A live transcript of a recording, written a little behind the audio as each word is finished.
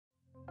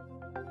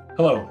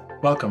Hello,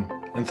 welcome,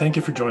 and thank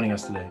you for joining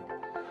us today.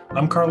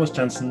 I'm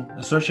Jensen,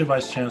 Associate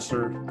Vice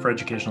Chancellor for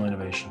Educational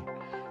Innovation.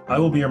 I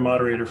will be your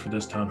moderator for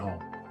this town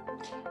hall.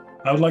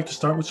 I would like to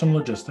start with some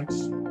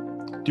logistics.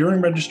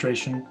 During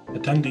registration,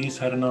 attendees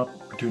had an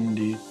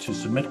opportunity to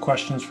submit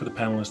questions for the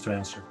panelists to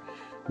answer.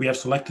 We have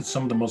selected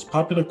some of the most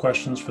popular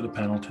questions for the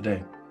panel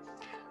today.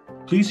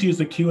 Please use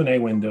the Q&A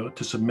window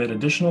to submit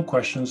additional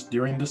questions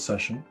during this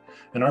session,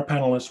 and our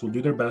panelists will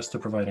do their best to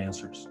provide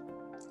answers.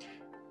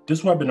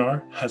 This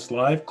webinar has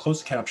live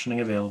closed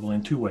captioning available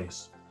in two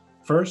ways.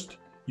 First,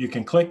 you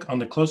can click on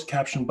the closed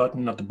caption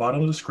button at the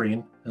bottom of the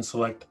screen and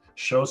select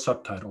Show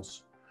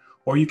Subtitles,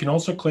 or you can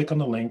also click on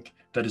the link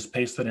that is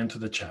pasted into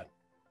the chat.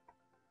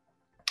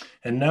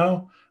 And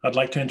now, I'd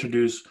like to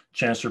introduce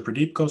Chancellor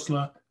Pradeep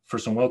Khosla for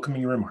some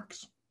welcoming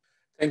remarks.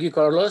 Thank you,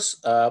 Carlos.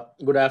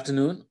 Good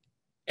afternoon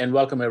and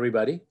welcome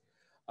everybody.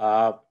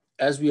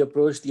 As we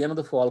approach the end of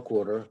the fall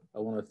quarter, I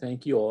want to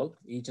thank you all,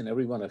 each and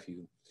every one of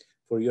you,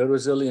 for your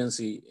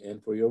resiliency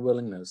and for your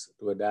willingness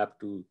to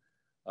adapt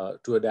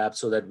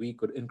so that we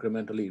could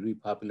incrementally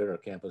repopulate our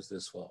campus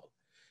this fall.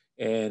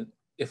 And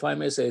if I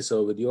may say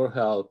so, with your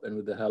help and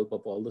with the help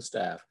of all the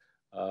staff,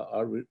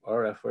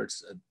 our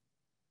efforts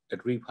at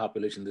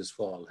repopulation this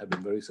fall have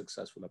been very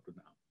successful up to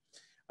now.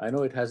 I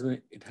know it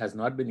has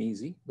not been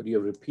easy, but you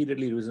have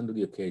repeatedly risen to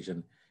the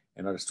occasion,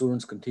 and our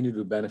students continue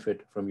to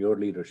benefit from your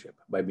leadership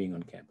by being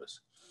on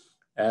campus.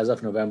 As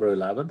of November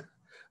 11th,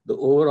 the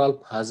overall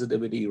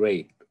positivity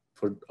rate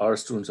for our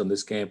students on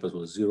this campus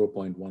was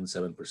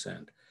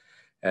 0.17%,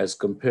 as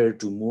compared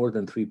to more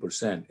than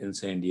 3% in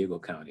San Diego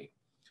County.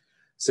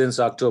 Since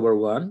October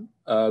 1,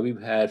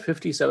 we've had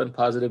 57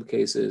 positive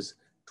cases,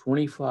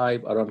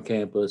 25 are on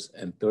campus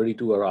and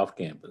 32 are off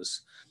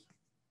campus.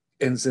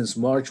 And since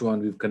March 1,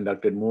 we've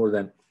conducted more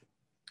than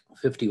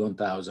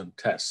 51,000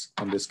 tests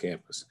on this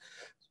campus.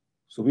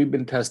 So we've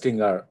been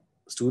testing our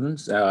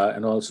students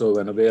and also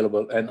when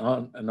available,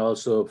 and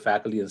also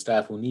faculty and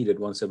staff who need it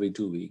once every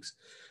 2 weeks.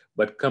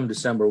 But come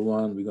December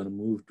 1, we're going to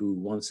move to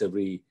once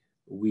every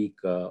week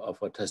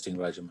of our testing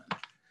regimen.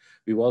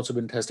 We've also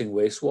been testing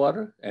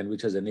wastewater, and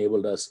which has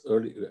enabled us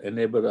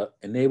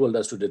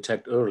to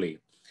detect early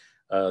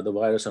the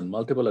virus on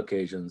multiple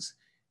occasions,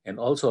 and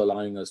also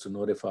allowing us to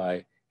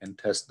notify and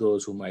test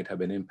those who might have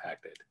been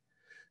impacted.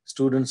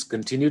 Students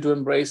continue to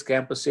embrace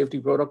campus safety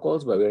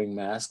protocols by wearing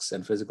masks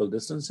and physical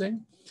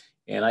distancing.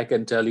 And I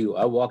can tell you,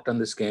 I walked on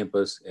this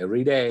campus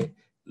every day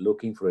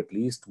looking for at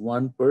least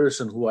one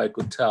person who I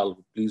could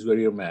tell, please wear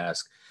your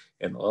mask.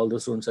 And all the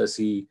students I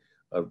see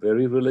are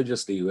very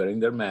religiously wearing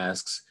their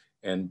masks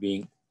and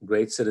being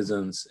great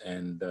citizens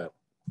and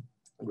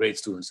great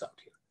students out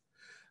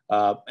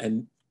here.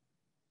 And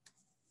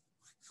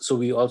so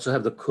we also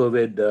have the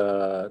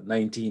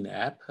COVID-19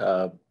 app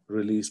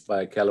released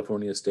by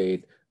California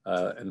State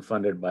and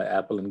funded by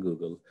Apple and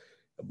Google.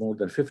 More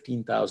than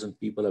 15,000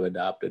 people have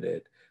adopted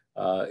it.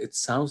 It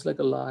sounds like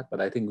a lot,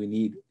 but I think we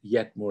need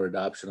yet more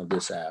adoption of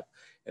this app.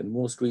 And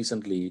most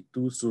recently,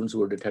 2 students who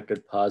were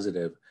detected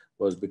positive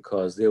was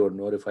because they were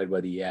notified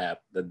by the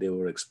app that they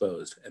were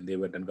exposed, and they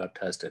went and got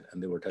tested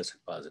and they were tested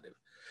positive.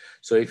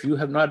 So if you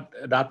have not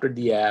adopted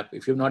the app,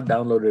 if you've not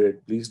downloaded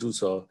it, please do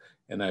so.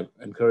 And I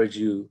encourage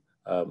you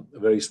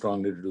very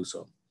strongly to do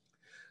so.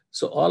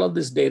 So all of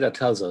this data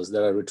tells us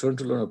that our return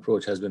to learn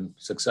approach has been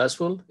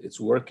successful, it's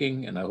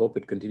working, and I hope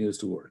it continues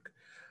to work.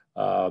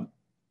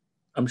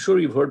 I'm sure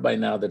you've heard by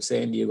now that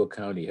San Diego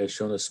County has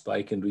shown a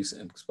spike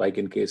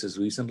in cases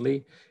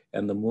recently,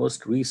 and the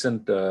most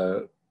recent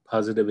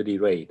positivity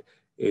rate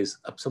is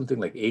up something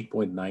like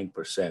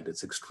 8.9%.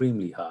 It's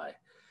extremely high.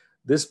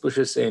 This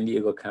pushes San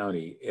Diego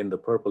County in the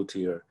purple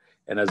tier,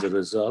 and as a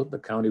result, the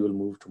county will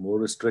move to more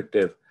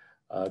restrictive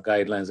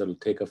guidelines that will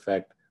take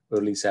effect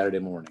early Saturday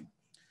morning.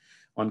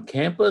 On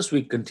campus,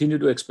 we continue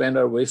to expand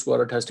our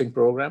wastewater testing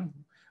program.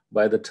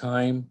 By the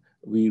time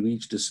we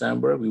reach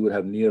December, we would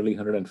have nearly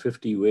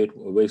 150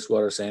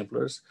 wastewater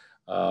samplers.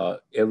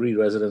 Every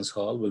residence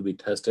hall will be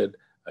tested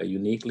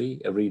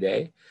uniquely every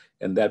day,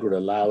 and that would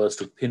allow us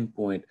to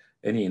pinpoint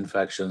any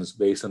infections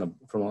based on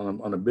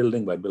a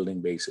building by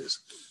building basis.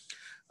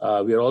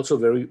 We are also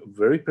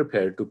very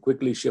prepared to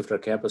quickly shift our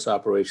campus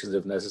operations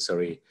if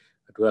necessary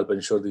to help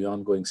ensure the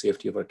ongoing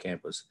safety of our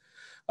campus.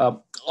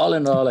 All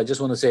in all, I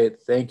just want to say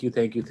thank you,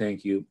 thank you,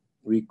 thank you.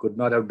 We could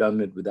not have done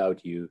it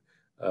without you.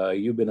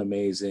 You've been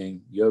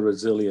amazing. Your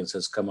resilience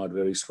has come out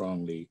very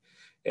strongly.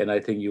 And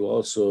I think you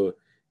also,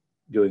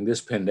 during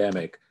this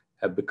pandemic,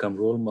 have become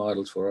role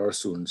models for our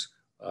students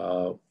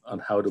on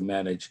how to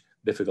manage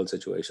difficult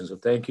situations. So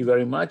thank you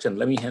very much. And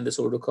let me hand this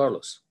over to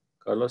Carlos.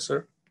 Carlos,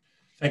 sir.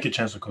 Thank you,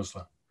 Chancellor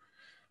Khosla.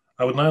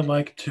 I would now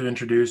like to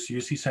introduce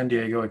UC San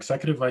Diego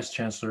Executive Vice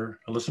Chancellor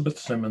Elizabeth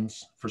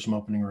Simmons for some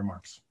opening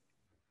remarks.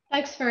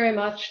 Thanks very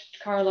much,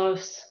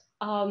 Carlos.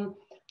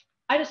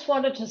 I just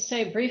wanted to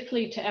say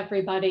briefly to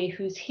everybody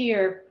who's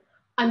here,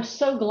 I'm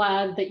so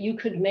glad that you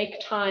could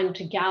make time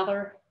to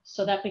gather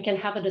so that we can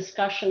have a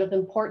discussion of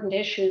important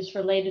issues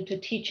related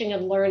to teaching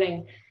and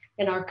learning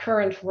in our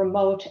current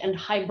remote and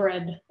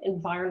hybrid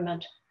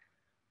environment.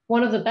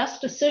 One of the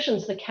best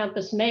decisions the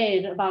campus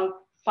made about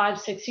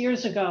 5-6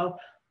 years ago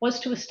was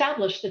to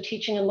establish the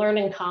Teaching and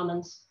Learning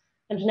Commons.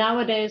 And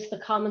nowadays, the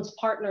Commons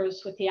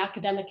partners with the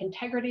Academic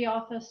Integrity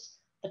Office,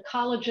 the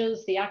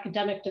colleges, the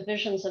academic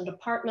divisions and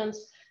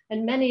departments,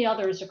 and many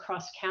others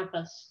across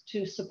campus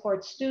to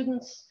support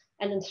students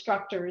and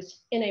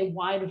instructors in a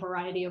wide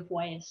variety of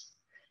ways.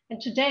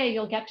 And today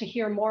you'll get to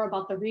hear more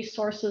about the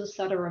resources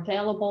that are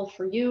available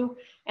for you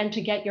and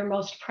to get your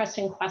most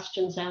pressing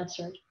questions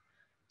answered.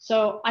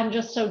 So I'm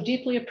just so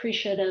deeply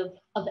appreciative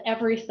of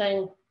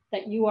everything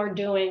that you are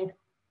doing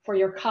for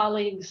your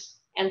colleagues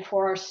and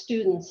for our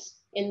students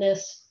in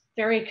this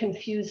very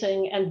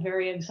confusing and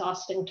very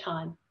exhausting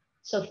time.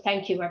 So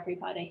thank you,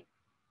 everybody.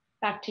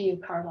 Back to you,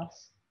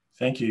 Carlos.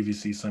 Thank you,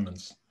 EVC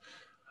Simmons.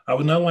 I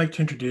would now like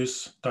to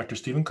introduce Dr.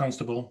 Stephen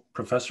Constable,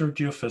 Professor of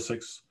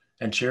Geophysics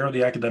and Chair of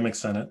the Academic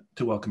Senate,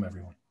 to welcome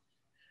everyone.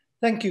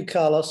 Thank you,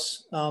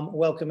 Carlos.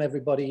 Welcome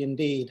everybody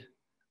indeed.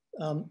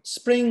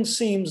 Spring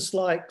seems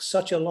like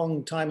such a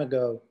long time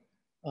ago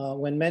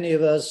when many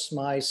of us,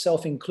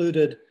 myself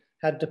included,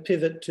 had to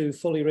pivot to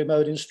fully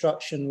remote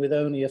instruction with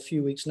only a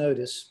few weeks'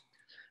 notice.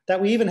 That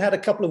we even had a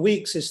couple of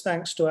weeks is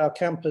thanks to our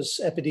campus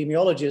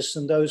epidemiologists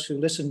and those who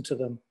listened to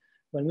them.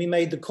 When we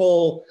made the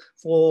call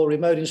for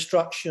remote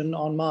instruction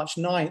on March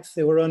 9th,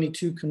 there were only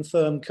 2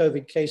 confirmed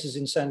COVID cases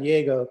in San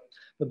Diego.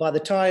 But by the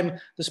time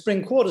the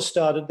spring quarter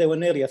started, there were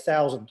nearly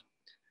 1,000.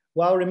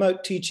 While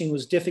remote teaching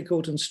was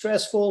difficult and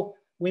stressful,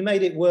 we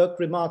made it work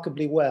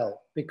remarkably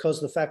well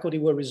because the faculty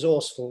were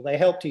resourceful. They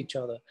helped each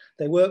other.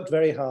 They worked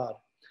very hard.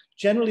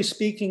 Generally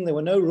speaking, there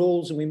were no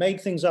rules and we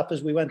made things up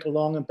as we went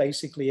along and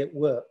basically it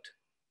worked.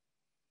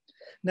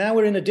 Now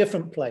we're in a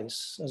different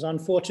place, as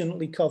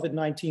unfortunately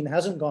COVID-19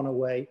 hasn't gone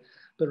away,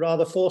 but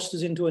rather forced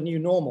us into a new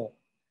normal.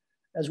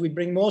 As we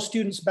bring more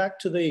students back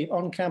to the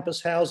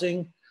on-campus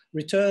housing,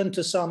 return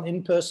to some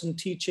in-person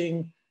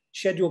teaching,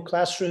 schedule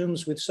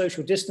classrooms with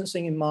social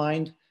distancing in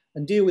mind,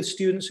 and deal with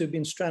students who've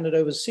been stranded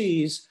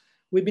overseas,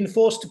 we've been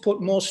forced to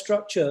put more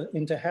structure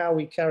into how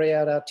we carry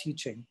out our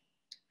teaching.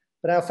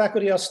 But our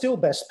faculty are still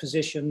best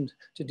positioned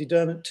to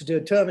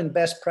determine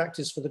best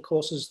practice for the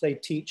courses they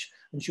teach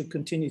and should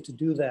continue to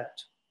do that.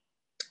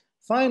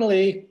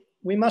 Finally,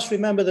 we must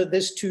remember that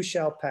this too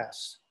shall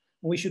pass,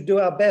 and we should do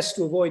our best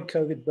to avoid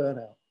COVID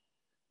burnout.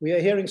 We are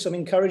hearing some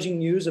encouraging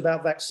news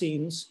about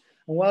vaccines,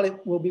 and while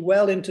it will be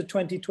well into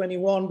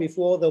 2021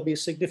 before there'll be a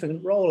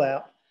significant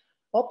rollout,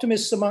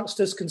 optimists amongst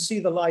us can see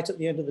the light at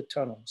the end of the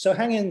tunnel. So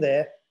hang in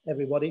there,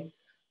 everybody.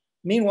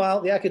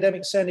 Meanwhile, the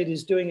Academic Senate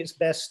is doing its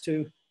best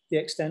to the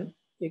extent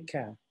it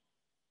can.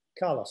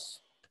 Carlos.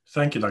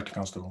 Thank you, Dr.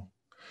 Constable.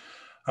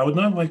 I would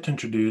now like to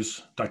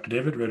introduce Dr.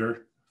 David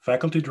Ruiter,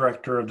 Faculty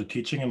Director of the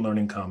Teaching and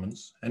Learning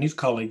Commons, and his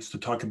colleagues to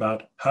talk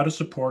about how to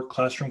support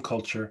classroom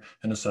culture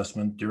and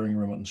assessment during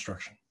remote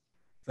instruction.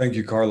 Thank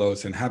you,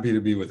 Carlos, and happy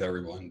to be with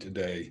everyone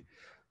today.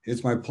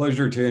 It's my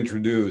pleasure to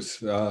introduce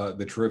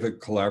the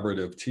terrific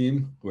collaborative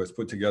team who has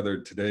put together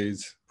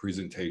today's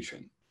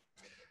presentation.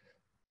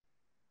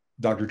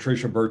 Dr.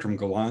 Tricia Bertram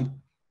Gallant,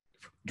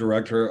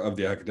 Director of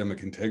the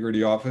Academic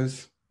Integrity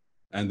Office,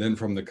 and then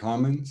from the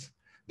Commons,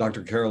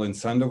 Dr. Carolyn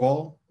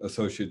Sandoval,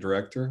 Associate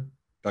Director,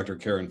 Dr.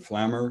 Caryn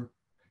Flammer,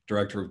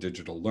 Director of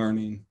Digital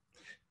Learning,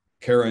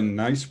 Caryn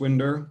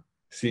Neiswender,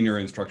 Senior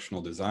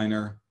Instructional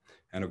Designer,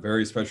 and a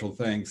very special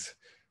thanks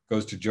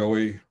goes to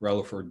Joey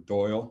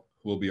Relaford-Doyle,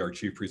 who will be our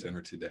chief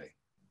presenter today.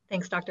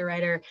 Thanks, Dr.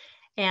 Ruiter.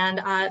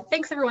 And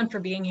thanks everyone for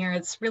being here.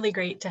 It's really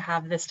great to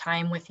have this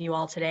time with you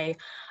all today.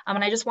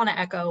 And I just want to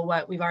echo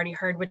what we've already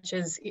heard, which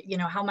is,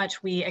 how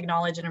much we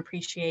acknowledge and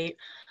appreciate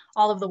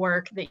all of the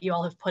work that you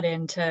all have put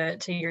into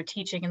your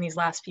teaching in these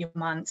last few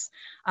months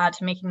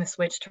to making the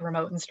switch to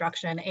remote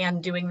instruction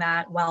and doing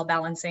that while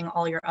balancing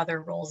all your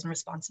other roles and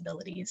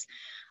responsibilities.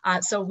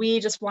 So we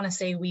just want to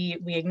say we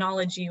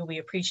acknowledge you, we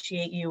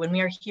appreciate you, and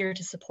we are here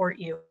to support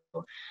you.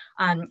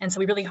 And so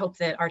we really hope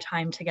that our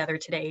time together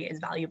today is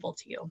valuable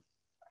to you.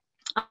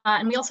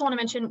 And we also want to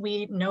mention,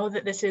 we know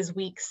that this is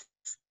week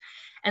 6.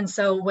 And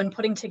so when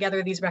putting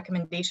together these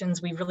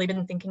recommendations, we've really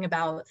been thinking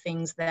about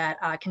things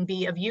that can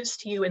be of use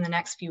to you in the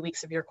next few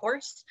weeks of your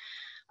course,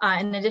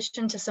 in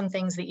addition to some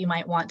things that you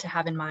might want to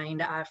have in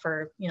mind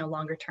for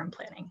longer term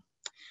planning.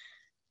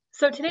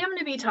 So today I'm going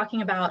to be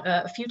talking about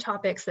a few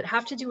topics that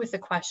have to do with the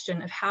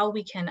question of how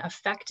we can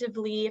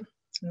effectively,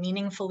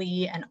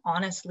 meaningfully, and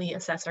honestly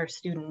assess our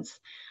students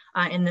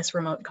in this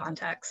remote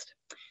context,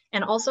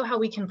 and also how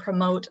we can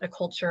promote a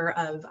culture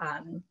of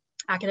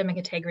academic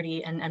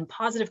integrity and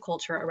positive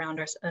culture around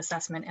our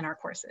assessment in our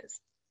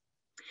courses.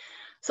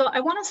 So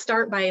I want to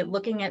start by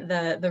looking at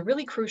the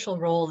really crucial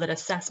role that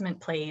assessment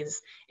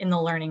plays in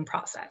the learning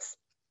process.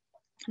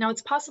 Now,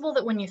 it's possible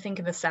that when you think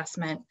of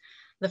assessment,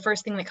 the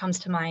first thing that comes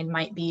to mind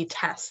might be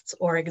tests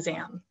or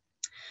exam.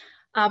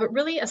 But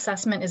really,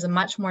 assessment is a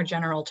much more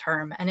general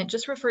term, and it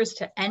just refers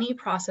to any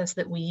process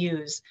that we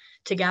use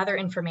to gather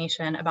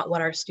information about what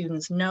our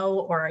students know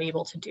or are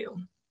able to do.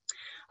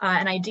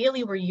 And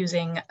ideally, we're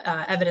using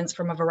evidence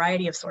from a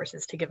variety of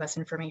sources to give us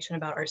information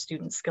about our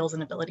students' skills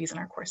and abilities in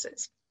our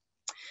courses.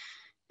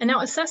 And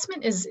now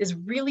assessment is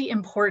really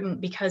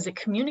important because it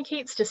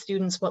communicates to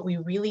students what we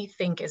really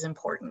think is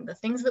important. The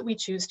things that we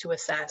choose to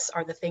assess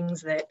are the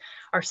things that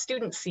our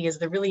students see as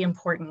the really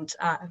important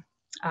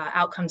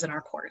outcomes in our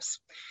course.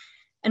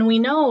 And we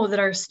know that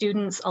our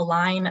students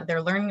align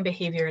their learning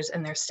behaviors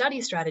and their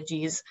study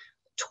strategies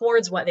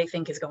towards what they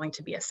think is going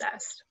to be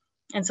assessed.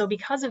 And so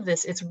because of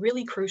this, it's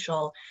really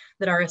crucial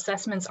that our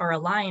assessments are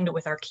aligned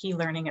with our key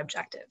learning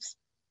objectives.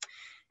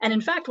 And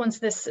in fact, once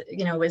this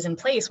is in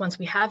place, once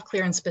we have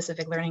clear and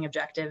specific learning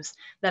objectives,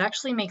 that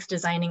actually makes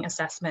designing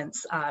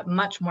assessments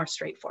much more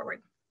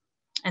straightforward.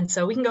 And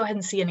so we can go ahead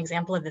and see an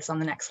example of this on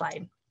the next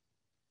slide.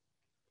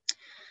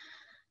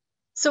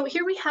 So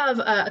here we have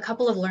a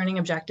couple of learning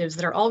objectives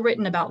that are all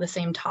written about the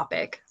same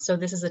topic. So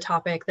this is a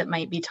topic that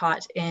might be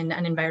taught in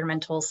an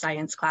environmental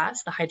science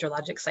class, the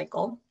hydrologic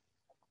cycle.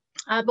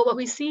 But what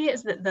we see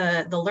is that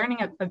the learning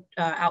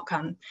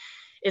outcome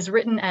is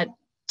written at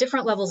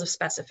different levels of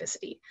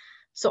specificity.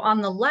 So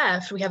on the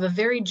left, we have a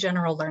very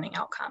general learning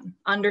outcome,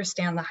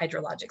 understand the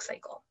hydrologic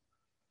cycle.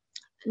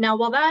 Now,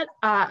 while that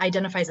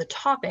identifies a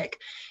topic,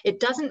 it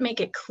doesn't make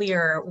it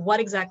clear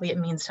what exactly it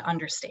means to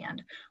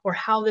understand or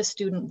how the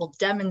student will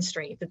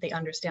demonstrate that they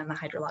understand the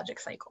hydrologic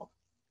cycle.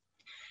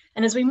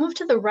 And as we move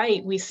to the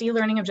right, we see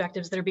learning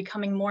objectives that are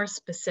becoming more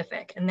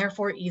specific and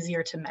therefore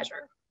easier to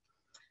measure.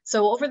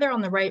 So over there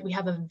on the right, we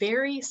have a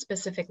very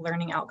specific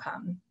learning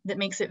outcome that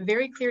makes it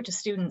very clear to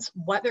students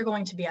what they're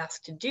going to be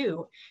asked to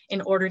do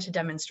in order to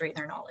demonstrate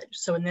their knowledge.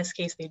 So in this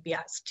case, they'd be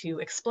asked to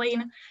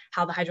explain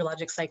how the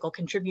hydrologic cycle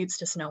contributes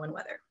to snow and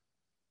weather.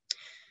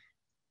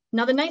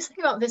 Now, the nice thing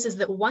about this is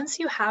that once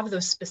you have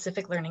those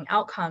specific learning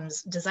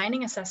outcomes,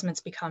 designing assessments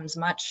becomes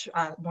much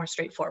more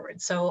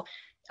straightforward. So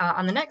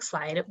on the next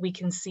slide, we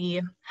can see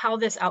how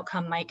this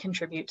outcome might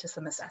contribute to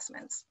some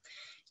assessments.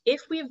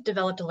 If we've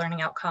developed a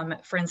learning outcome,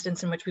 for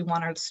instance, in which we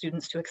want our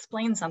students to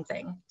explain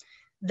something,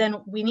 then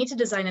we need to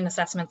design an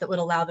assessment that would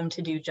allow them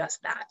to do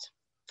just that.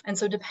 And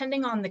so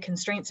depending on the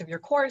constraints of your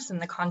course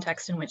and the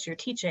context in which you're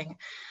teaching,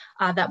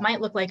 that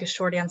might look like a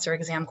short answer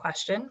exam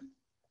question.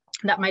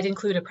 That might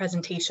include a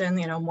presentation,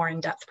 more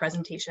in-depth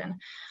presentation.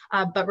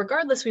 But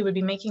regardless, we would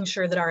be making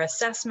sure that our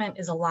assessment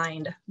is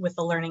aligned with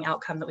the learning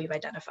outcome that we've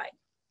identified.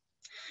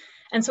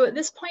 And so at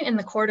this point in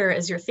the quarter,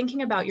 as you're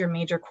thinking about your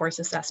major course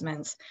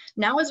assessments,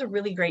 now is a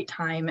really great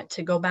time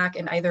to go back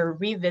and either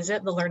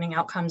revisit the learning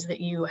outcomes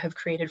that you have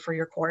created for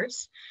your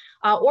course,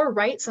 or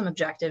write some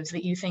objectives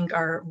that you think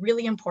are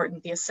really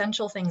important, the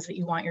essential things that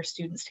you want your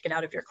students to get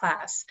out of your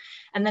class,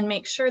 and then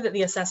make sure that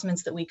the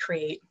assessments that we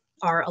create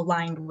are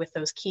aligned with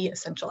those key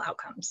essential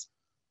outcomes.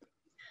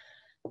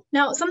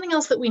 Now, something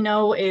else that we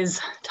know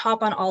is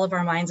top on all of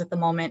our minds at the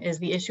moment is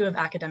the issue of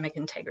academic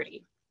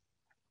integrity.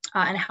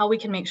 And how we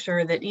can make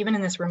sure that even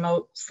in this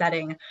remote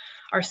setting,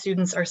 our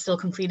students are still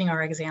completing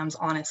our exams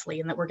honestly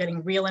and that we're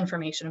getting real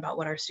information about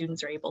what our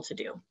students are able to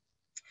do.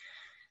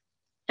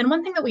 And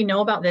one thing that we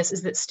know about this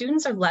is that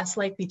students are less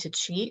likely to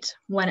cheat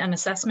when an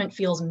assessment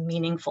feels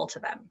meaningful to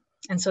them.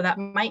 And so that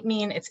might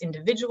mean it's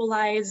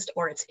individualized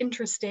or it's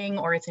interesting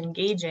or it's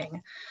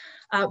engaging.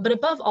 But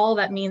above all,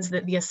 that means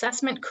that the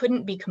assessment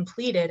couldn't be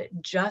completed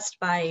just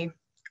by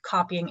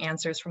copying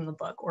answers from the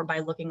book or by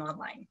looking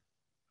online.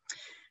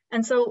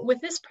 And so with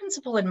this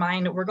principle in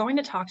mind, we're going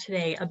to talk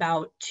today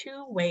about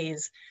 2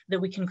 ways that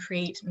we can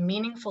create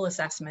meaningful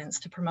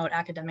assessments to promote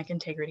academic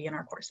integrity in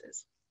our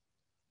courses.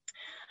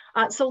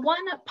 So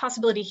one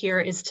possibility here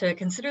is to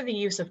consider the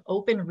use of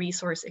open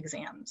resource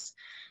exams.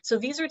 So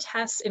these are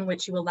tests in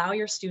which you allow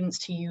your students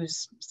to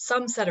use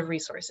some set of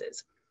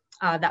resources.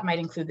 That might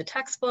include the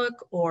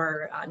textbook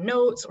or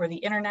notes or the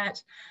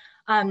internet.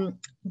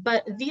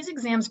 But these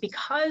exams,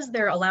 because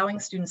they're allowing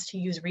students to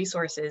use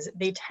resources,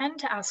 they tend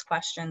to ask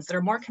questions that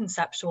are more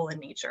conceptual in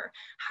nature,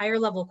 higher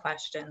level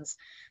questions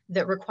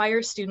that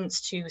require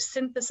students to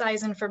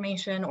synthesize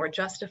information or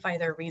justify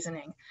their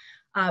reasoning,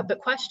 but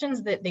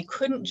questions that they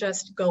couldn't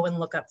just go and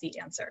look up the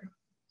answer.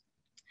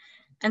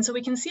 And so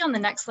we can see on the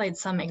next slide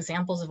some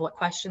examples of what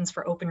questions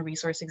for open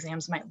resource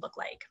exams might look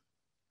like.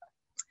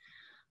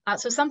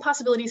 So some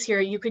possibilities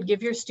here, you could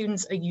give your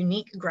students a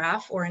unique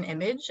graph or an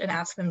image and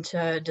ask them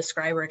to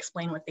describe or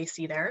explain what they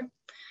see there.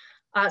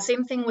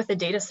 Same thing with a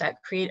data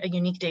set, create a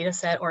unique data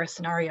set or a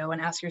scenario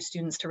and ask your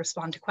students to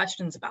respond to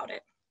questions about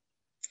it.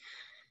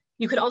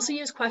 You could also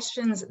use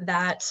questions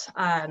that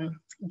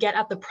get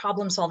at the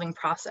problem solving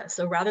process.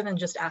 So rather than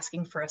just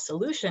asking for a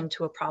solution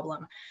to a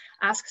problem,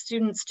 ask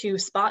students to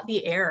spot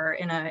the error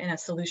in a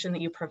solution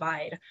that you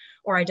provide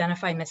or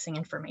identify missing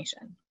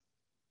information.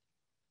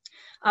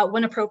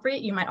 When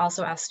appropriate, you might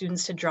also ask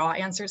students to draw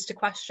answers to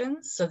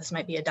questions. So this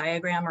might be a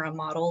diagram or a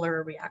model or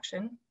a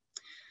reaction.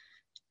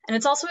 And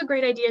it's also a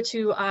great idea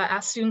to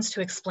ask students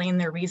to explain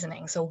their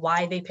reasoning. So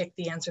why they picked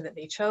the answer that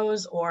they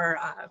chose or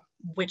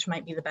which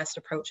might be the best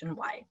approach and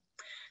why.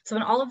 So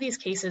in all of these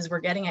cases, we're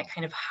getting at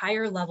kind of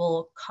higher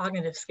level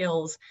cognitive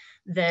skills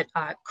that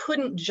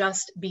couldn't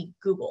just be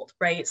Googled,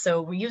 right?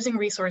 So using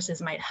resources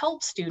might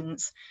help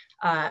students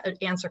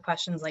answer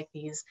questions like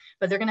these,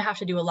 but they're gonna have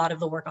to do a lot of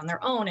the work on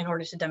their own in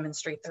order to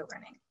demonstrate their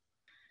learning.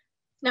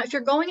 Now, if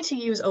you're going to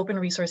use open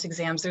resource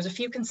exams, there's a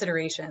few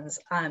considerations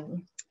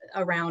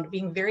around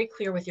being very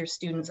clear with your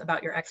students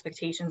about your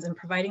expectations and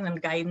providing them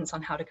guidance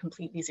on how to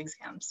complete these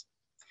exams.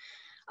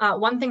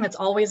 One thing that's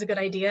always a good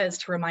idea is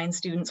to remind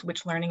students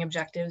which learning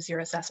objectives your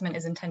assessment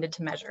is intended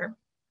to measure.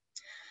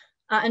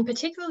 And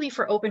particularly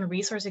for open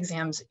resource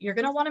exams, you're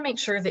going to want to make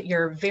sure that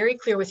you're very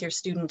clear with your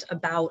student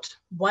about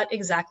what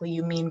exactly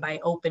you mean by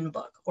open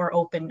book or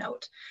open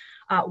note.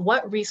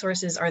 What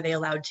resources are they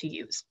allowed to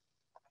use?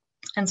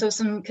 And so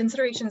some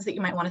considerations that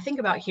you might want to think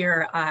about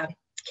here,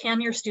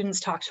 can your students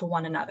talk to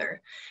one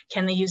another?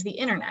 Can they use the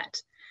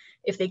internet?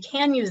 If they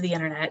can use the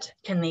internet,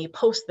 can they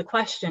post the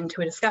question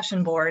to a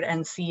discussion board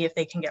and see if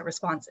they can get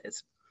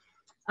responses?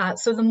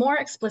 So the more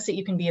explicit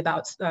you can be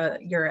about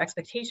your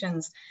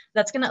expectations,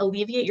 that's going to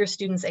alleviate your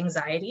students'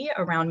 anxiety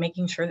around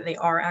making sure that they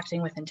are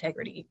acting with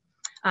integrity.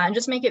 And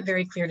just make it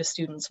very clear to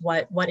students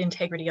what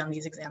integrity on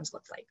these exams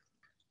looks like.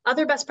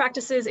 Other best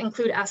practices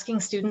include asking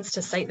students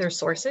to cite their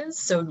sources,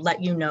 so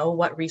let you know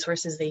what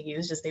resources they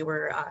used as they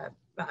were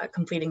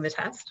completing the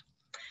test.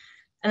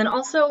 And then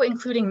also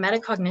including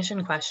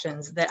metacognition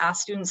questions that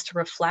ask students to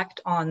reflect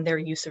on their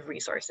use of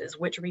resources,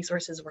 which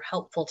resources were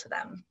helpful to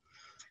them.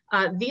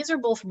 These are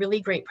both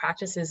really great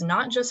practices,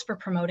 not just for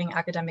promoting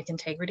academic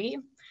integrity,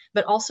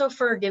 but also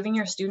for giving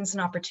your students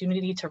an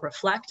opportunity to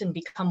reflect and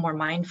become more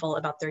mindful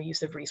about their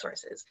use of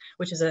resources,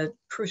 which is a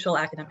crucial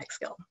academic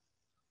skill.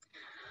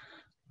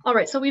 All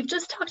right, so we've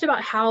just talked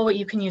about how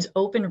you can use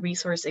open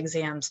resource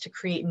exams to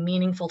create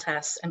meaningful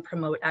tests and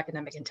promote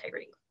academic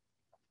integrity.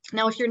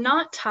 Now, if you're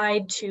not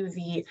tied to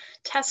the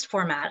test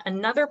format,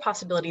 another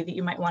possibility that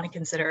you might want to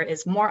consider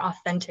is more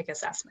authentic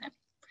assessment.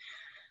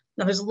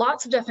 Now, there's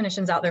lots of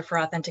definitions out there for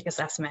authentic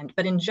assessment,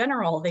 but in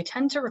general, they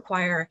tend to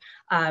require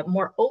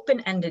more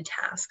open-ended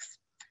tasks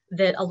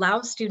that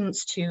allow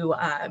students to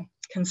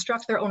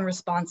construct their own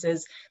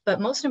responses,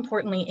 but most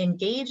importantly,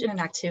 engage in an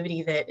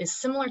activity that is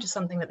similar to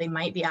something that they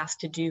might be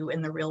asked to do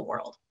in the real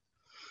world.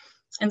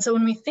 And so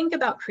when we think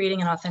about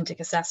creating an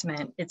authentic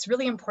assessment, it's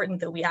really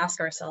important that we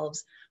ask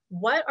ourselves,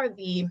 what are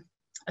the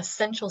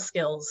essential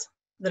skills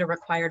that are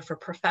required for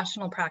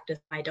professional practice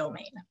in my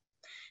domain?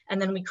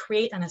 And then we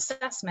create an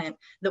assessment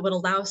that would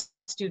allow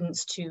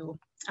students to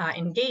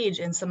engage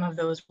in some of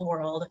those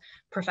world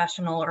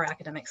professional or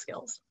academic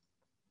skills.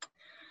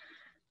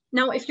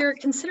 Now, if you're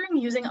considering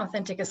using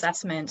authentic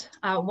assessment,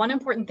 one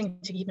important thing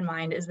to keep in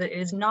mind is that it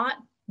is not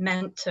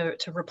meant to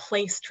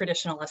replace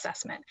traditional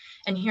assessment.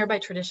 And here by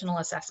traditional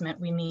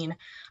assessment, we mean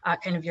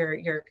kind of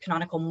your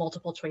canonical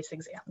multiple choice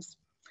exams.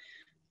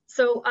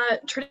 So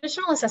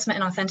traditional assessment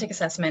and authentic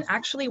assessment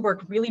actually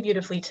work really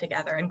beautifully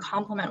together and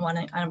complement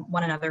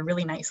one another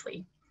really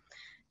nicely.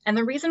 And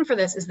the reason for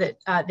this is that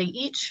they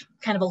each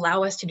kind of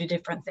allow us to do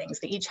different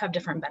things. They each have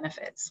different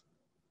benefits.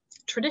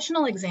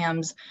 Traditional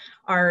exams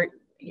are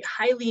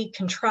highly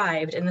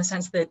contrived in the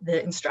sense that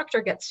the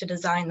instructor gets to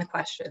design the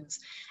questions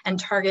and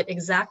target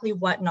exactly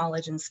what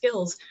knowledge and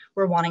skills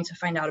we're wanting to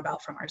find out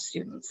about from our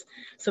students.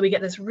 So we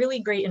get this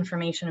really great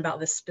information about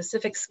the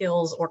specific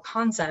skills or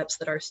concepts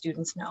that our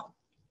students know.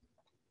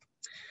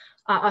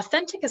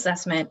 Authentic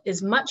assessment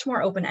is much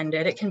more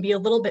open-ended. It can be a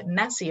little bit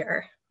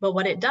messier, but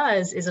what it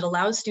does is it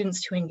allows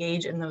students to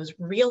engage in those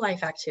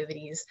real-life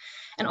activities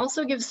and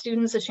also gives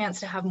students a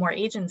chance to have more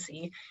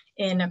agency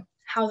in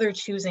how they're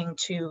choosing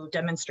to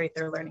demonstrate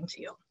their learning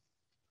to you.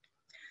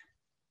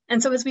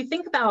 And so as we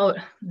think about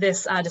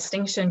this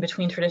distinction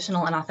between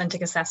traditional and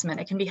authentic assessment,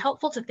 it can be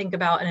helpful to think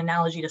about an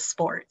analogy to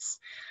sports.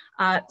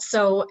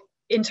 So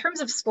in terms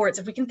of sports,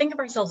 if we can think of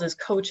ourselves as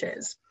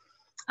coaches,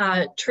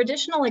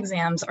 traditional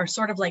exams are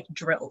sort of like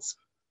drills.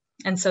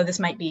 And so this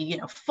might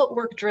be,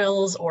 footwork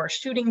drills or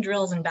shooting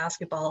drills in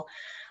basketball,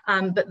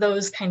 but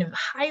those kind of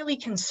highly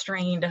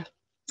constrained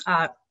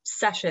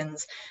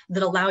sessions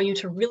that allow you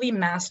to really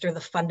master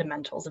the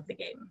fundamentals of the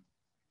game.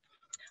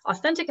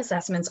 Authentic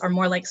assessments are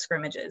more like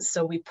scrimmages.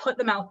 So we put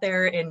them out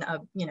there in a,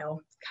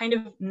 kind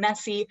of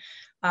messy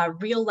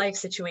real life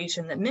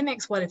situation that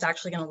mimics what it's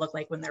actually going to look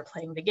like when they're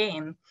playing the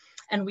game.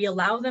 And we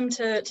allow them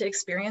to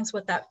experience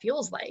what that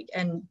feels like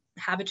and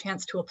have a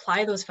chance to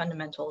apply those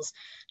fundamentals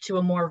to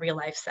a more real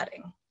life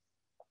setting.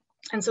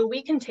 And so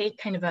we can take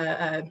kind of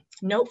a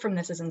note from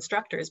this as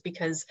instructors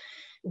because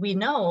we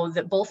know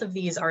that both of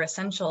these are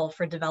essential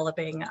for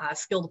developing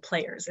skilled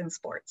players in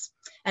sports.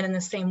 And in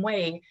the same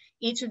way,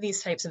 each of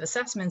these types of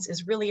assessments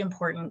is really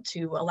important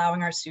to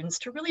allowing our students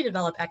to really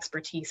develop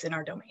expertise in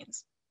our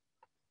domains.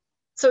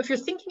 So if you're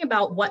thinking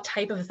about what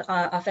type of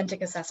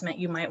authentic assessment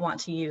you might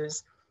want to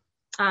use,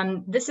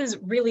 this is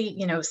really,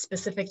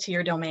 specific to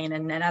your domain.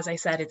 And as I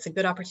said, it's a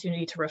good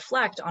opportunity to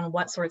reflect on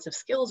what sorts of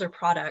skills or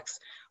products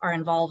are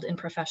involved in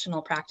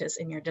professional practice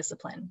in your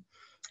discipline.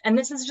 And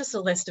this is just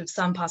a list of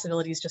some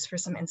possibilities just for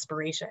some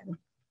inspiration.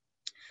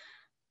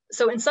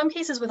 So in some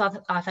cases with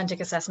authentic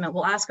assessment,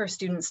 we'll ask our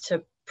students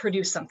to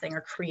produce something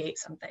or create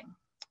something.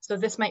 So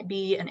this might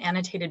be an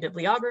annotated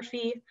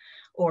bibliography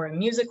or a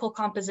musical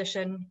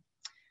composition,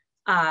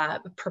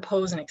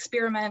 propose an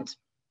experiment.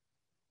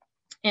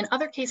 In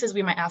other cases,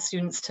 we might ask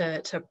students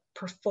to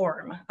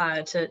perform,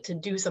 to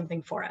do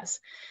something for us,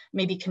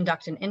 maybe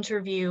conduct an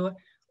interview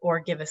or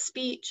give a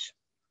speech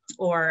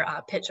or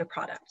pitch a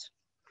product.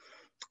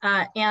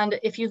 And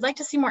if you'd like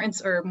to see more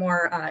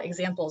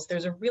examples,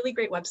 there's a really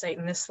great website,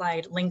 and this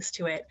slide links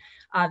to it,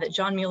 that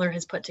John Mueller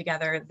has put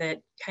together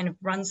that kind of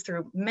runs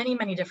through many,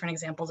 many different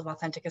examples of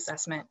authentic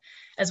assessment,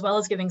 as well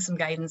as giving some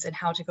guidance in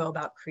how to go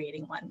about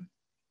creating one.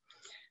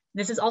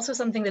 This is also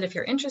something that if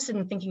you're interested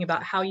in thinking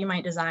about how you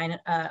might design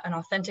an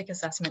authentic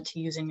assessment to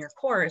use in your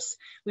course,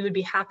 we would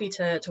be happy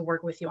to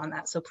work with you on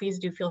that. So please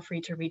do feel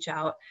free to reach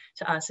out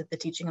to us at the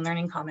Teaching and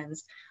Learning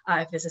Commons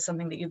if this is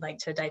something that you'd like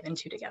to dive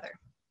into together.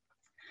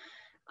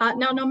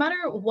 Now, no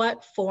matter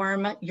what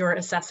form your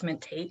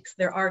assessment takes,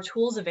 there are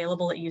tools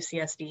available at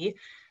UCSD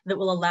that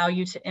will allow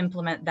you to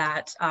implement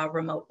that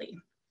remotely.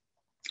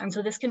 And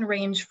so this can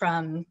range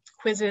from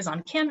quizzes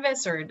on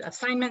Canvas or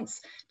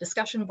assignments,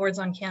 discussion boards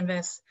on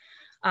Canvas,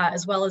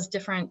 as well as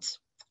different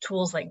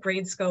tools like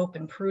Gradescope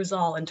and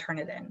Perusall and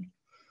Turnitin.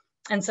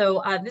 And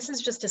so this is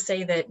just to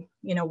say that,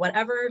 you know,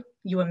 whatever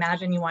you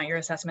imagine you want your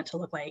assessment to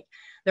look like,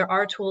 there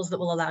are tools that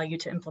will allow you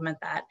to implement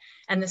that.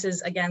 And this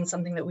is, again,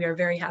 something that we are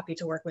very happy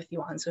to work with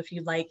you on. So if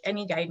you'd like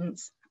any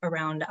guidance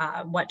around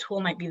what tool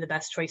might be the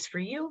best choice for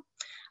you,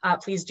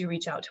 please do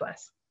reach out to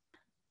us.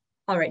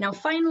 All right, now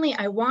finally,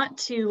 I want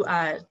to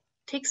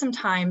take some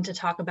time to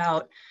talk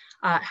about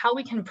how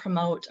we can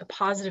promote a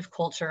positive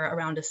culture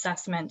around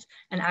assessment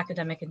and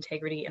academic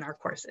integrity in our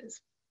courses.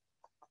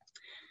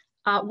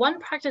 One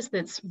practice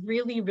that's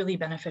really, really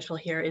beneficial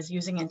here is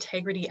using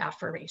integrity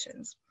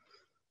affirmations.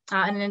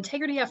 And an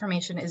integrity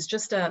affirmation is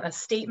just a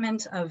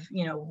statement of,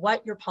 you know,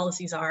 what your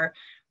policies are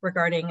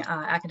regarding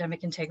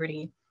academic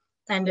integrity,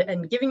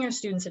 and giving your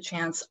students a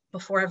chance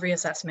before every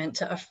assessment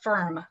to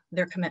affirm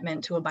their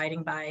commitment to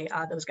abiding by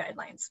those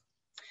guidelines.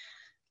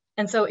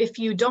 And so if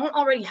you don't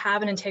already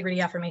have an integrity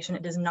affirmation,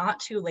 it is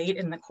not too late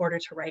in the quarter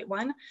to write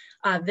one.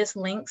 This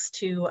links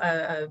to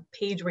a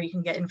page where you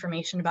can get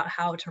information about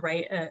how to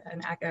write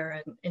an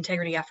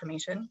integrity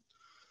affirmation.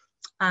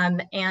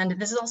 And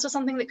this is also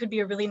something that could be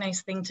a really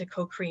nice thing to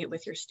co-create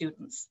with your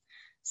students.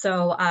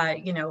 So,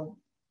 you know,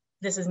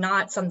 this is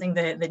not something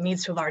that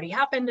needs to have already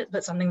happened,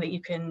 but something that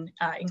you can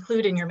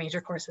include in your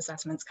major course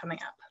assessments coming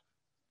up.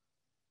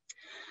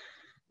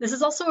 This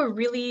is also a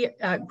really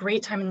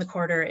great time in the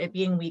quarter, it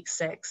being week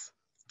 6,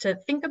 to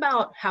think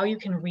about how you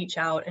can reach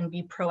out and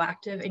be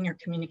proactive in your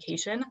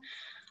communication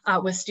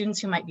with students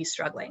who might be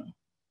struggling.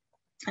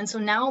 And so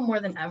now more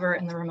than ever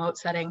in the remote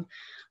setting,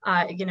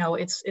 you know,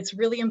 it's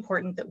really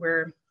important that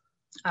we're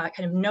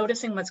kind of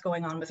noticing what's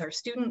going on with our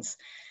students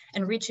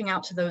and reaching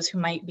out to those who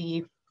might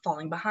be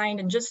falling behind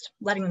and just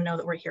letting them know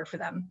that we're here for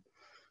them.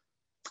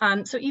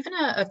 So even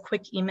a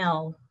quick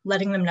email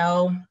letting them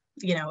know,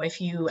 you know, if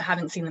you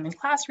haven't seen them in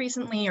class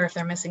recently or if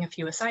they're missing a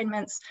few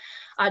assignments,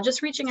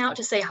 just reaching out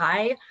to say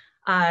hi.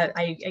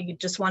 I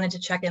just wanted to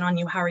check in on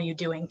you. How are you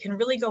doing? Can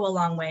really go a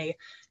long way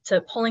to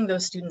pulling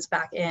those students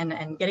back in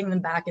and getting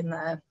them back in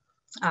the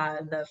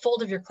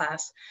fold of your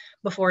class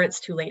before it's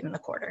too late in the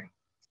quarter.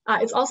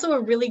 It's also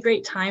a really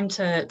great time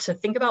to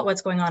think about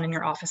what's going on in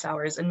your office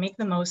hours and make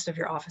the most of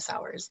your office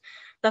hours.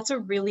 That's a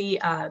really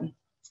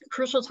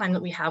crucial time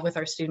that we have with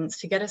our students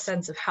to get a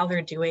sense of how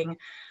they're doing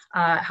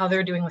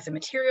with the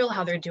material,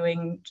 how they're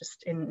doing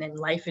just in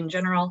life in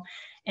general,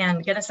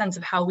 and get a sense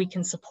of how we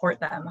can support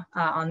them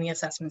on the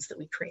assessments that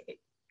we create.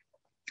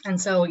 And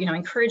so, you know,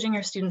 encouraging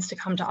your students to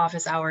come to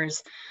office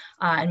hours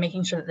and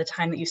making sure that the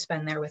time that you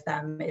spend there with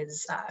them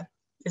is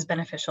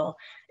beneficial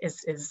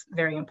is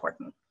very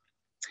important.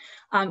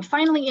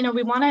 Finally, you know,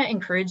 we want to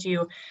encourage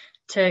you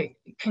to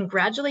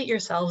congratulate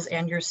yourselves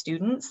and your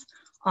students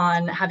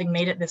on having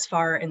made it this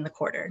far in the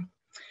quarter.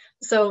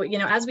 So, you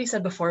know, as we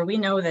said before, we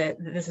know that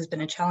this has been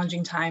a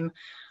challenging time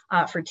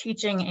for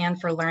teaching and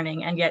for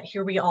learning, and yet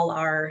here we all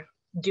are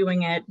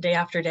doing it day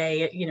after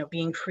day, you know,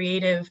 being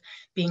creative,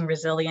 being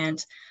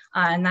resilient,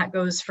 and that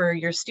goes for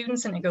your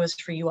students and it goes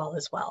for you all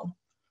as well.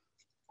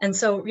 And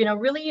so, you know,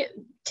 really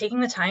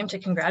taking the time to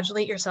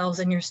congratulate yourselves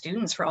and your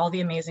students for all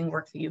the amazing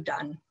work that you've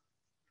done.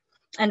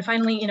 And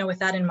finally, you know, with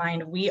that in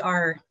mind, we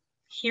are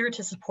here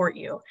to support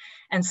you.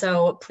 And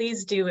so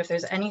please do, if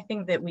there's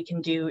anything that we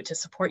can do to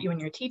support you in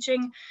your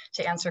teaching,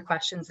 to answer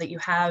questions that you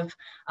have,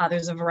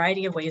 there's a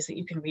variety of ways that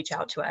you can reach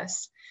out to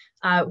us.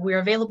 We're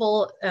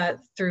available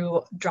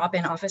through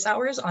drop-in office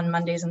hours on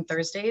Mondays and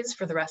Thursdays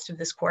for the rest of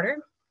this quarter.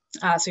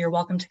 So you're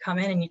welcome to come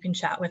in and you can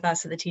chat with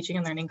us at the Teaching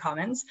and Learning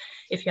Commons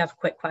if you have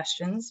quick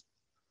questions.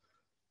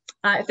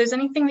 If there's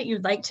anything that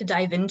you'd like to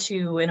dive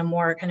into in a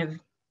more kind of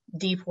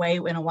deep way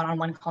in a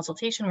one-on-one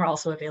consultation, we're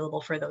also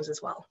available for those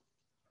as well.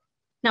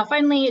 Now,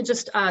 finally,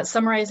 just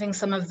summarizing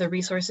some of the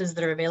resources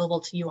that are available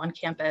to you on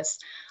campus.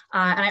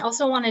 And I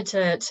also wanted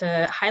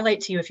to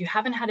highlight to you, if you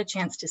haven't had a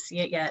chance to see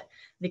it yet,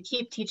 the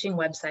Keep Teaching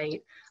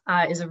website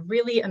is a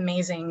really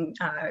amazing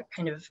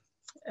kind of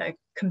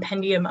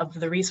compendium of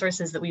the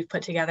resources that we've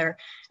put together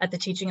at the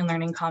Teaching and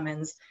Learning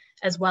Commons,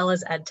 as well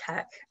as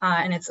EdTech.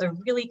 And it's a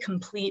really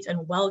complete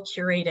and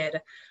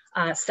well-curated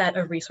set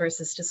of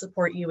resources to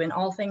support you in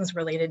all things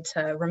related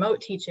to remote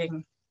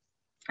teaching,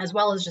 as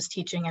well as just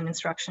teaching and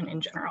instruction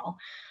in general.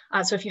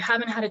 So if you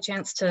haven't had a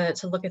chance to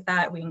look at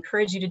that, we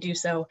encourage you to do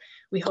so.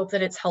 We hope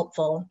that it's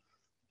helpful.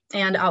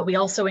 And we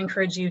also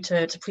encourage you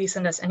to please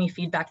send us any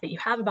feedback that you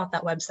have about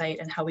that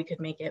website and how we could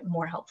make it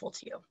more helpful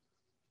to you.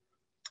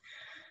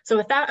 So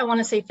with that, I want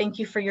to say thank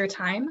you for your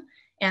time,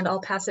 and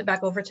I'll pass it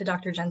back over to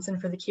Dr. Jensen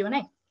for the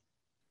Q&A.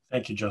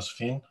 Thank you,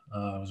 Josephine.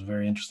 It was a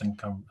very interesting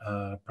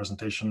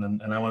presentation,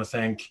 and I want to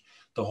thank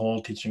the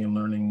whole Teaching and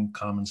Learning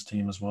Commons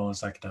team, as well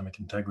as Academic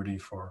Integrity,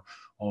 for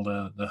all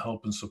the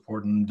help and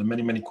support and the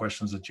many, many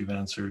questions that you've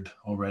answered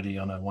already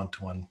on a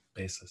one-to-one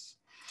basis.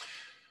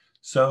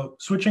 So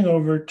switching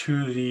over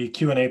to the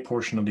Q&A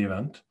portion of the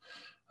event.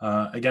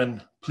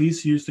 Again,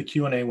 please use the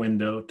Q&A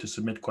window to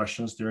submit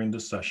questions during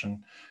this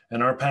session,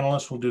 and our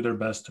panelists will do their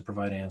best to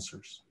provide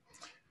answers.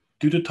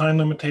 Due to time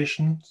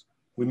limitations,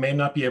 we may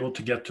not be able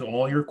to get to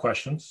all your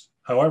questions.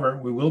 However,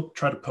 we will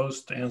try to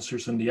post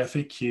answers in the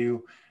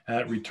FAQ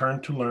at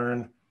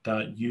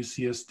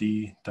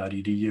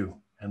returntolearn.ucsd.edu,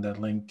 and that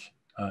link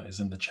is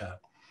in the chat.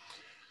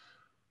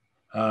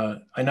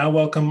 I now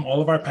welcome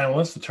all of our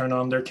panelists to turn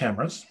on their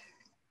cameras.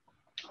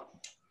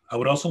 I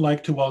would also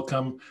like to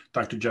welcome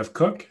Dr. Jeff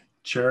Cook,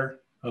 Chair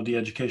of the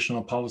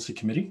Educational Policy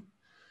Committee,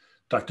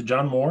 Dr.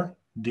 John Moore,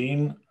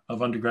 Dean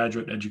of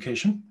Undergraduate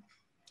Education,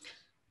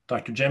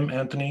 Dr. Jim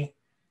Anthony,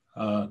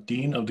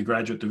 Dean of the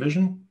Graduate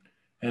Division,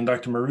 and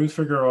Dr. Maru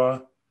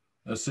Figueroa,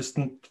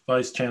 Assistant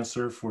Vice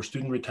Chancellor for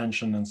Student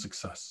Retention and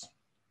Success.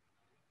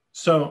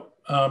 So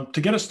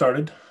to get us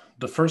started,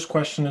 the first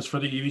question is for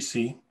the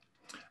EVC.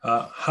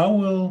 How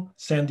will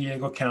San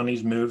Diego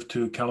County's move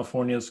to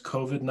California's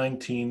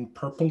COVID-19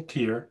 purple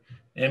tier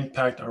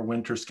impact our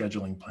winter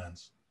scheduling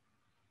plans?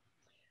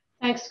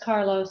 Thanks,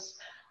 Carlos.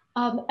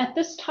 At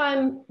this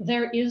time,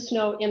 there is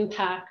no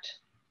impact.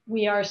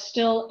 We are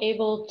still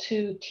able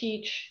to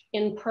teach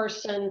in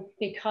person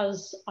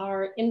because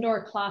our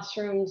indoor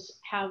classrooms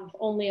have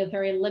only a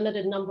very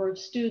limited number of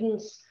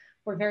students.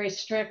 We're very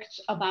strict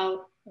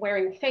about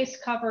wearing face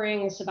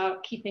coverings,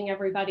 about keeping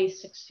everybody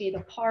 6 feet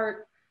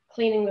apart,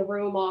 cleaning the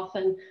room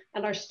often,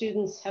 and our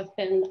students have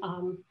been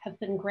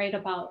great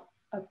about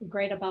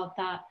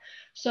that.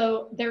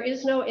 So there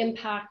is no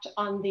impact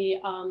on the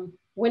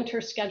winter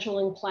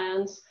scheduling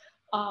plans.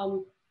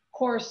 Of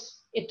course,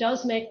 it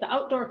does make the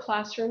outdoor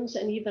classrooms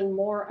an even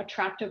more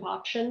attractive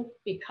option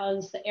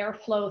because the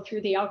airflow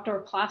through the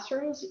outdoor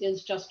classrooms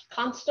is just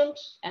constant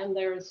and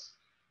there's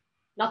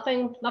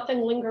nothing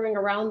lingering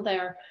around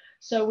there.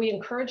 So we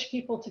encourage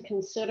people to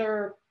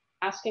consider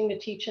asking to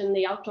teach in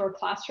the outdoor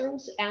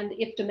classrooms, and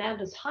if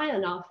demand is high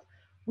enough,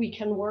 we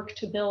can work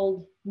to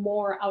build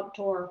more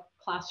outdoor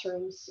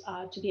classrooms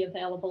to be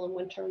available in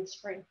winter and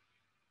spring.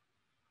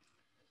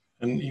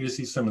 And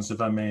EVC Simmons, if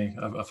I may,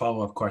 a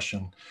follow-up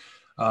question.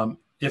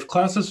 If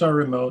classes are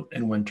remote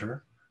in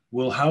winter,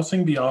 will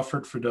housing be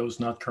offered for those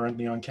not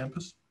currently on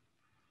campus?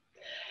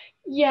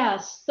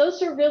 Yes,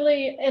 those are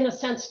really, in a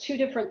sense, two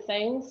different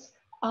things.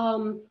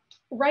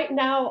 Right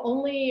now,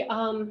 only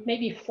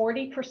maybe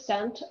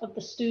 40% of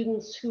the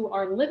students who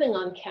are living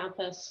on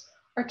campus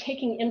are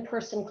taking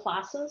in-person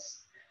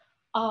classes.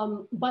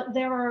 But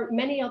there are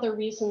many other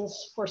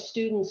reasons for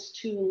students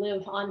to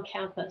live on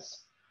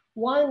campus.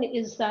 One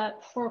is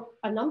that for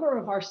a number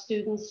of our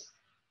students,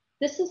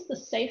 this is the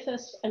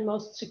safest and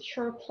most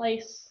secure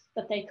place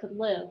that they could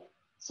live.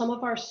 Some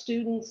of our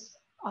students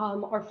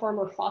are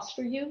former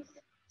foster youth.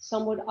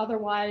 Some would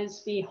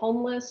otherwise be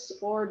homeless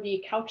or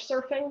be couch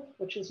surfing,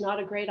 which is not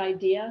a great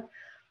idea.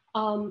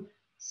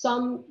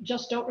 Some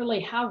just don't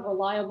really have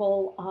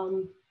reliable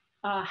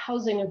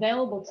housing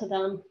available to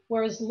them,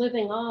 whereas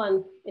living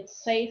on,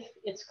 it's safe,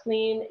 it's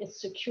clean, it's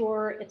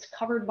secure, it's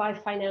covered by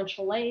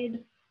financial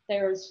aid.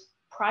 There's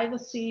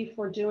privacy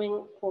for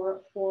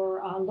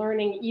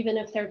learning, even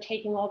if they're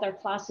taking all their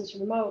classes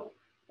remote.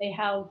 They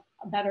have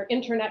a better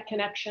internet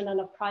connection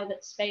and a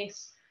private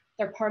space.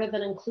 They're part of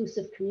an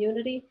inclusive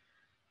community.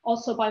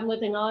 Also, by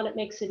living on, it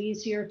makes it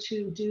easier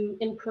to do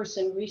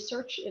in-person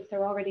research if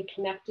they're already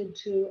connected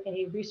to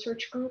a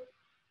research group.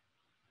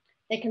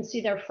 They can see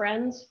their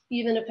friends,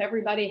 even if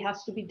everybody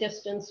has to be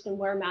distanced and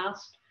wear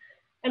masks.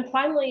 And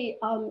finally,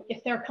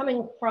 if they're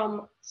coming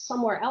from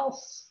somewhere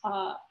else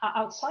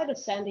outside of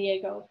San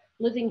Diego,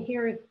 living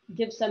here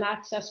gives them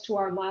access to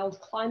our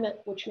mild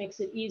climate, which makes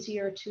it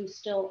easier to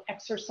still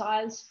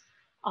exercise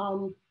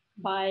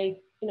by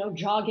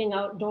jogging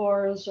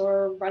outdoors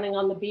or running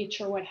on the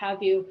beach or what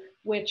have you,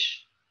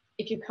 which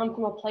if you come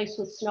from a place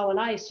with snow and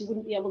ice, you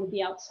wouldn't be able to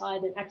be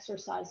outside and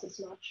exercise as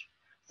much.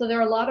 So there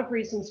are a lot of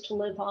reasons to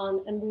live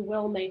on, and we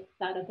will make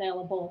that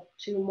available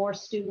to more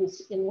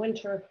students in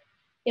winter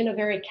in a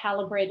very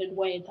calibrated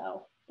way,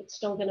 though. It's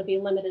still going to be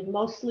limited,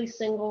 mostly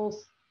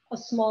singles,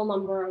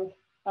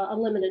 a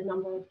limited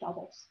number of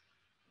doubles.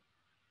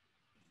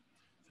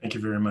 Thank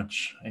you very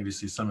much,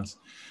 AVC Simmons.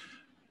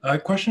 A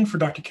question for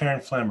Dr. Caryn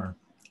Flammer.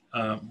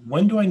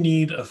 When do I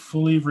need a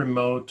fully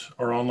remote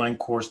or online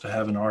course to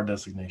have an R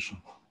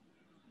designation?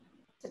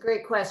 It's a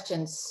great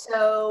question.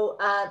 So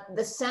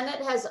the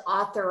Senate has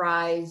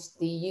authorized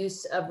the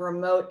use of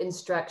remote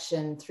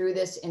instruction through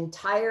this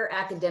entire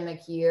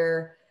academic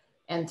year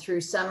and through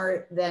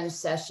summer then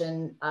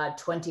session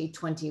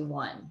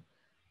 2021.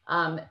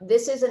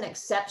 This is an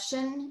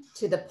exception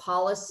to the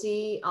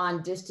policy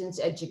on distance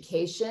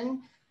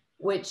education,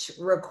 which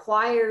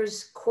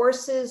requires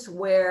courses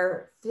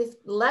where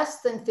less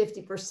than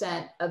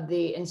 50% of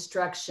the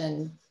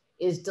instruction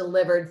is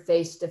delivered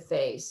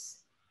face-to-face,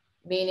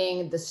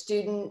 meaning the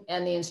student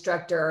and the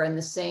instructor are in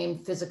the same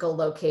physical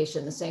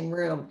location, the same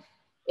room.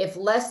 If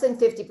less than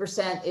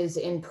 50% is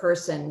in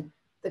person,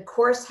 the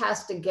course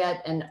has to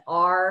get an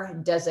R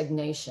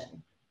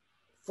designation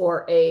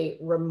for a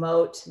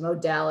remote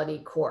modality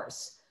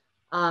course.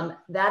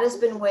 That has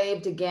been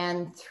waived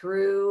again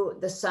through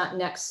the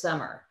next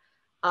summer.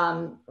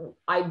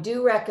 I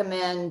do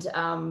recommend,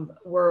 there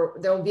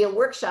will be a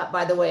workshop,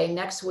 by the way,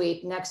 next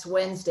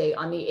Wednesday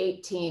on the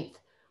 18th,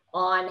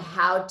 on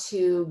how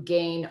to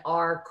gain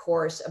our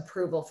course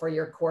approval for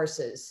your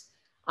courses.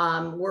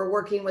 We're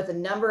working with a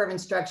number of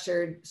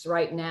instructors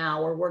right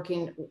now. We're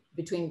working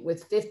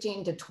with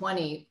 15 to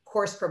 20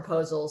 course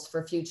proposals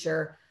for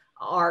future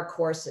R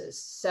courses.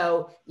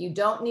 So you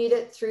don't need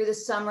it through the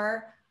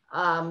summer,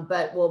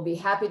 but we'll be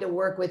happy to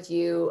work with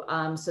you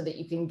so that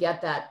you can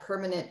get that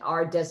permanent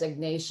R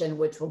designation,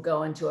 which will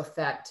go into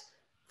effect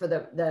for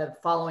the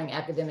following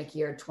academic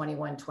year,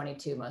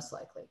 21-22, most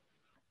likely.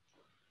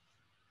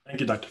 Thank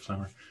you, Dr.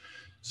 Flammer.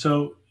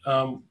 So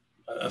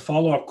a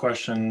follow-up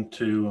question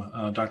to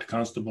Dr.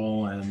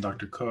 Constable and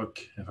Dr.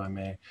 Cook, if I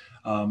may.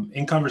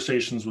 In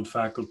conversations with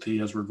faculty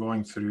as we're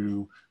going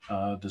through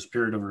this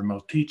period of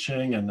remote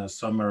teaching and as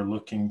some are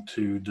looking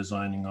to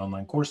designing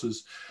online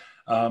courses,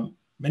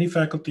 many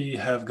faculty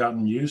have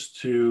gotten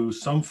used to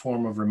some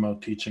form of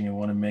remote teaching and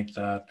want to make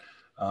that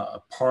a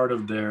part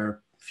of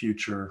their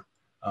future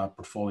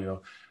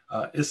portfolio.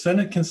 Is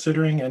Senate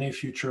considering any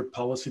future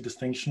policy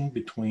distinction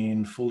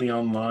between fully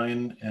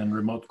online and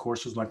remote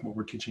courses like what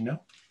we're teaching now?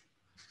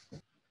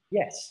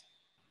 Yes.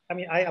 I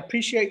mean, I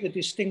appreciate the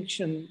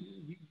distinction,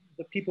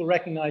 that people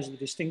recognize the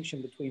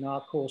distinction between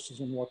our courses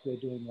and what we're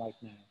doing right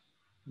now.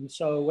 And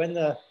so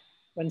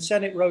when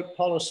Senate wrote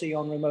policy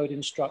on remote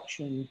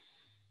instruction,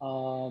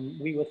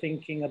 we were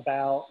thinking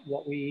about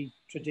what we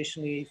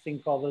traditionally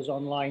think of as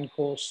online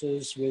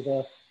courses with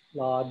a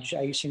large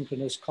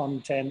asynchronous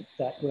content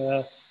that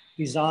were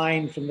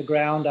designed from the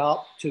ground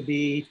up to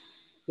be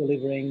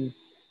delivering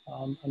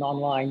an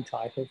online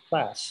type of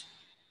class.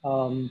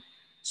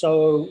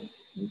 So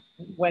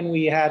when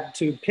we had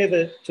to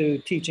pivot to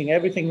teaching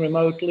everything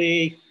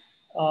remotely,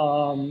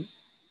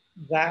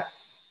 that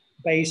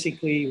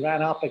basically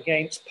ran up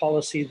against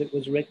policy that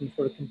was written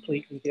for a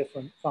completely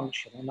different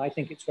function. And I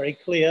think it's very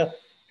clear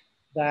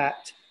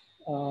that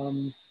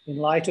in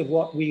light of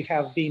what we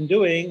have been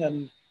doing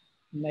and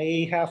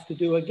may have to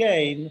do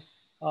again,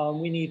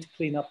 we need to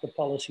clean up the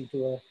policy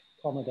to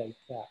accommodate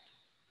that.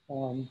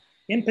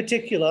 In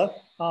particular,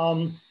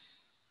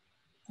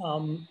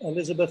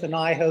 Elizabeth and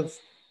I have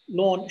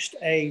launched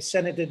a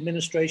Senate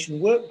administration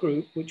work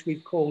group, which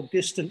we've called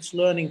Distance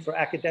Learning for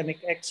Academic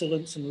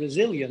Excellence and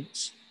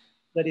Resilience,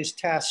 that is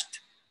tasked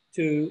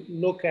to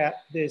look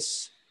at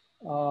this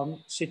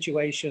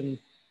situation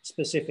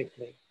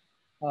specifically.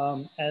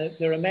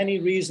 There are many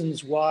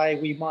reasons why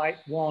we might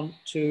want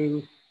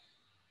to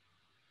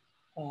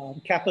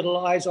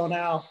capitalize on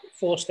our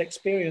forced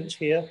experience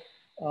here.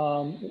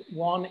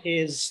 One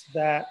is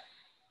that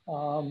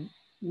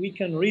we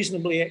can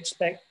reasonably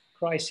expect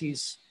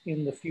crises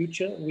in the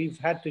future. We've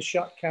had to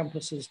shut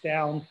campuses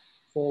down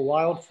for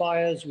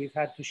wildfires. We've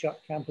had to shut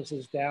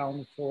campuses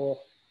down for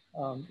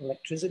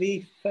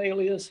electricity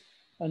failures.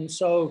 And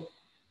so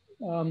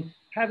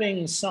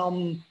having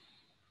some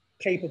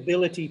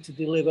capability to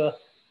deliver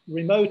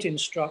remote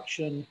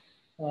instruction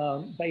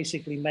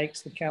basically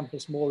makes the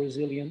campus more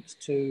resilient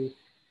to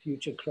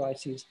future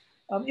crises.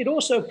 It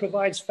also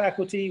provides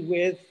faculty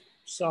with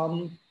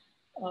some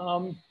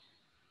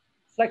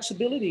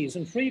flexibilities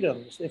and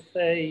freedoms. If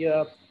they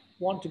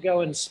want to go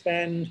and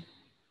spend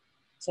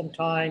some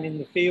time in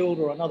the field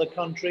or another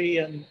country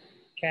and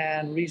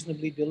can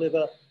reasonably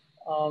deliver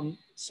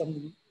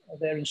some of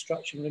their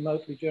instruction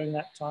remotely during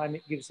that time,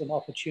 it gives them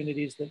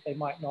opportunities that they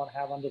might not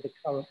have under the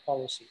current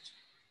policies.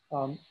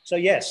 So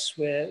yes,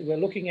 we're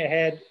looking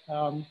ahead.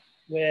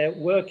 We're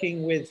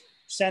working with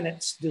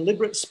Senate's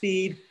deliberate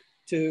speed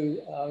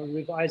to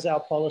revise our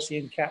policy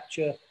and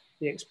capture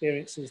the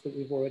experiences that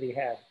we've already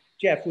had.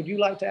 Jeff, would you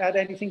like to add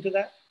anything to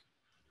that?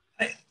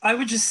 I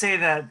would just say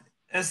that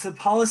as the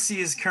policy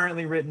is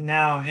currently written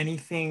now,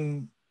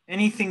 anything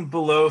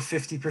below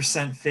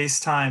 50% face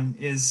time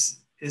is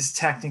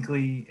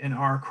technically in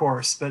our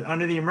course, but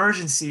under the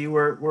emergency,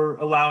 we're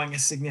allowing a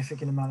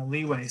significant amount of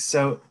leeway.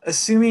 So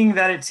assuming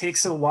that it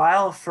takes a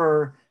while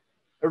for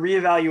a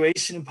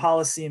reevaluation of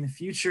policy in the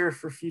future,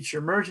 for future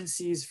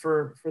emergencies,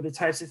 for the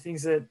types of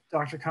things that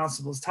Dr.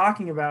 Constable is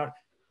talking about,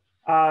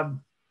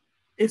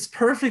 it's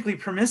perfectly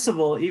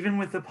permissible, even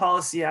with the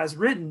policy as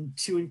written,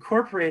 to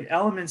incorporate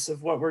elements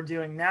of what we're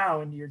doing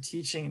now into your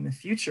teaching in the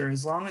future,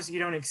 as long as you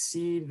don't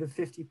exceed the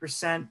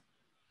 50%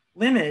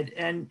 limit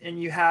and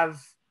you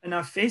have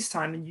enough face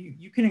time, and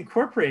you can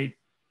incorporate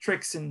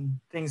tricks and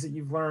things that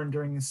you've learned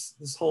during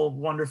this whole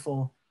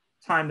wonderful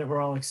time that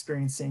we're all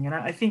experiencing. And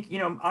I think, you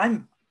know,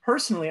 I'm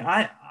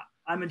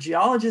a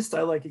geologist.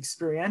 I like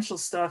experiential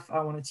stuff.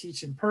 I want to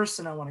teach in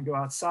person. I want to go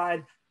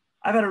outside.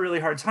 I've had a really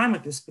hard time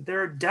with this, but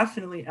there are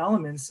definitely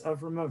elements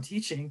of remote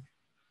teaching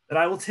that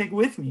I will take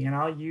with me and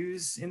I'll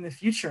use in the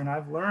future. And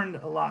I've learned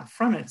a lot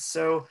from it.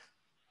 So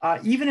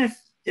even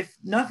if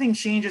nothing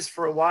changes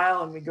for a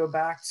while and we go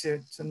back to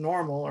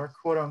normal, or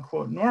quote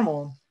unquote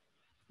normal,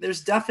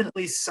 there's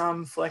definitely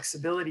some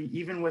flexibility,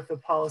 even with the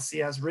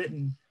policy as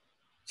written,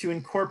 to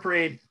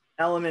incorporate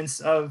elements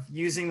of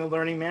using the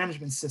learning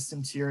management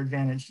system to your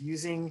advantage,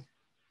 using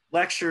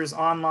lectures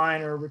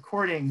online or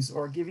recordings,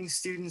 or giving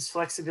students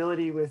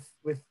flexibility with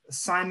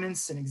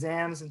assignments and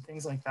exams and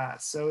things like that.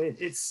 So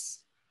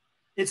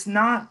it's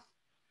not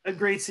a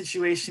great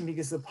situation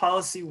because the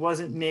policy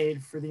wasn't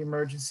made for the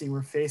emergency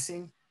we're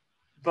facing,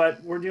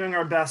 but we're doing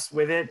our best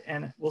with it,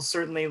 and we'll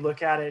certainly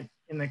look at it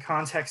in the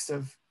context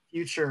of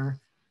future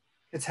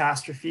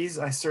catastrophes.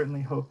 I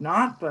certainly hope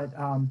not, but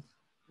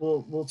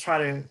we'll try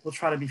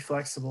to be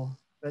flexible.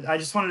 But I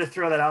just wanted to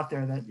throw that out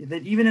there,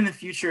 that even in the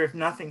future, if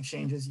nothing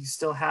changes, you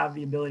still have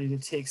the ability to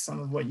take some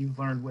of what you've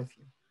learned with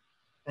you.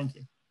 Thank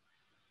you.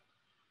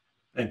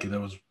 Thank you. That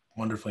was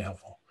wonderfully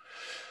helpful.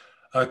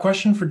 A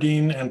question for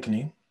Dean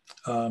Anthony.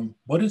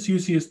 What is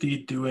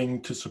UCSD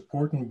doing to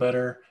support and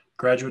better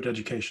graduate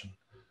education,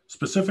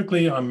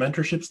 specifically on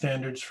mentorship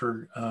standards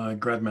for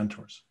grad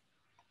mentors?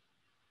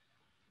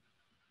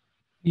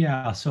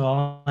 Yeah, so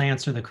I'll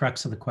answer the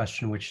crux of the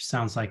question, which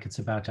sounds like it's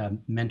about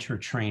mentor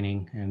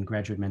training and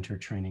graduate mentor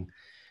training.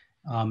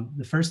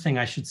 The first thing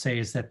I should say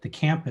is that the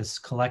campus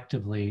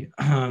collectively,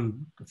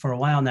 for a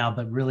while now,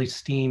 but really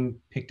steam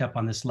picked up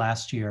on this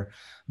last year,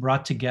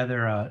 brought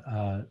together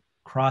a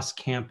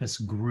cross-campus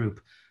group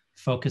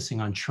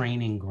focusing on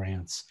training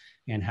grants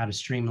and how to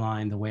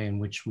streamline the way in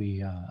which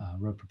we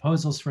wrote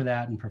proposals for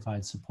that and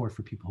provide support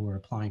for people who are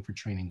applying for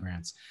training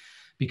grants.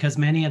 Because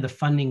many of the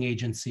funding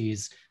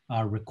agencies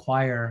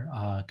require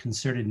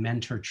concerted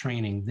mentor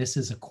training, this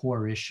is a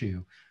core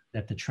issue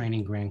that the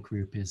training grant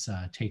group is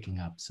taking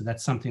up. So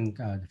that's something,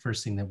 the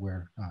first thing that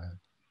we're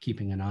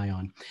keeping an eye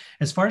on.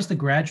 As far as the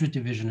graduate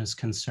division is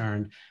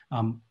concerned,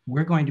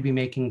 we're going to be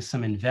making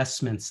some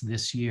investments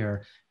this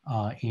year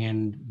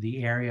in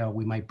the area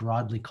we might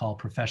broadly call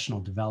professional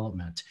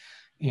development.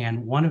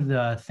 And one of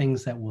the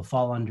things that will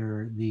fall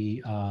under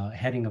the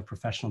heading of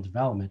professional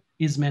development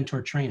is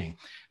mentor training.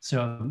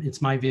 So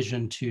it's my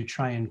vision to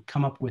try and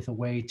come up with a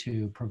way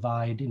to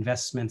provide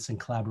investments and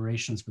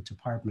collaborations with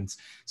departments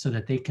so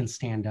that they can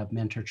stand up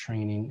mentor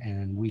training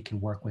and we can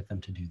work with them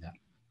to do that.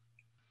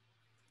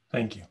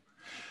 Thank you.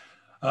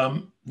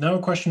 Now a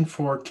question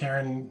for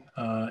Caryn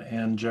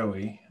and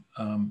Joey.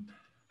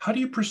 How do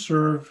you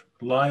preserve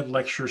live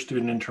lecture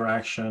student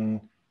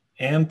interaction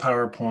and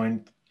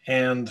PowerPoint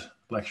and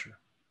lecture?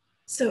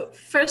 So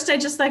first, I'd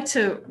just like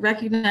to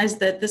recognize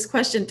that this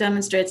question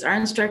demonstrates our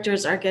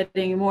instructors are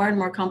getting more and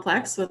more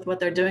complex with what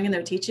they're doing in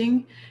their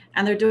teaching,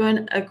 and they're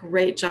doing a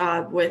great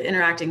job with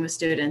interacting with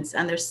students,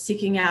 and they're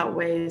seeking out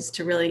ways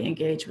to really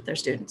engage with their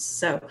students.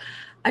 So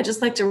I'd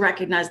just like to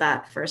recognize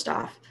that first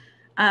off.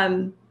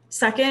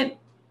 Second,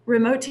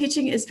 remote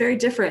teaching is very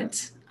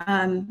different.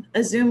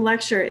 A Zoom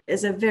lecture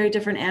is a very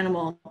different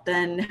animal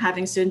than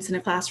having students in a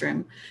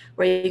classroom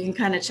where you can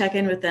kind of check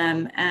in with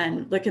them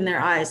and look in their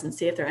eyes and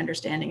see if they're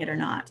understanding it or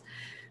not.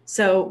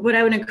 So what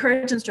I would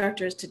encourage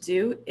instructors to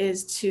do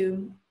is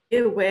to be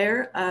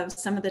aware of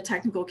some of the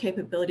technical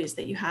capabilities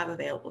that you have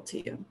available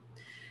to you,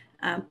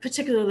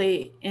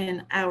 particularly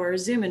in our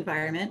Zoom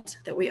environment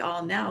that we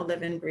all now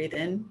live and breathe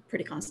in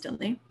pretty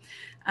constantly.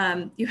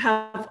 You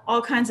have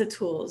all kinds of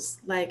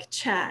tools like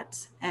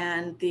chat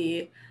and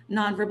the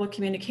nonverbal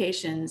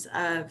communications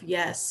of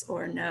yes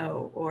or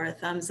no or a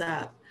thumbs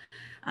up.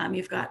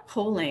 You've got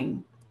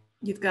polling,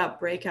 you've got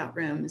breakout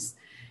rooms.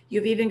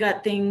 You've even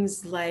got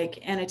things like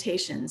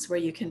annotations where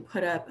you can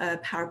put up a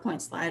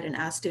PowerPoint slide and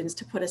ask students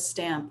to put a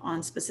stamp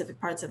on specific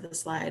parts of the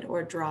slide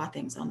or draw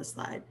things on the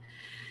slide.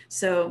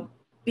 So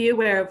be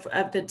aware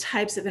of the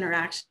types of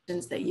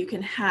interactions that you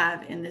can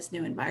have in this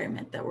new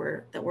environment that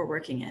we're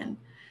working in.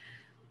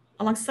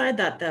 Alongside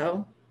that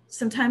though,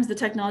 sometimes the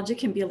technology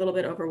can be a little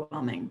bit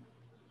overwhelming.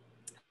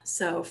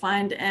 So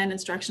find an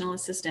instructional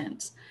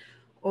assistant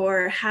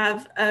or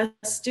have a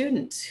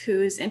student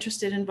who is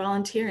interested in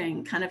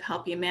volunteering kind of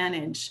help you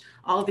manage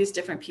all of these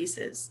different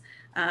pieces.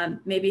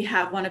 Maybe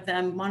have one of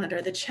them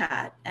monitor the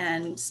chat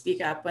and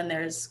speak up when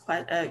there's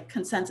quite a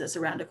consensus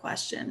around a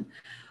question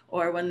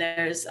or when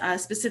there's a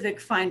specific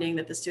finding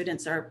that the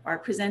students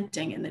are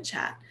presenting in the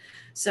chat.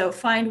 So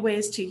find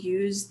ways to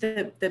use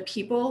the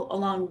people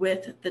along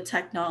with the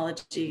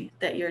technology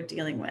that you're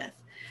dealing with.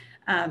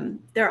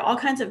 There are all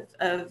kinds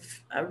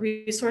of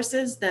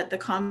resources that the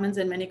Commons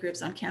and many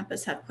groups on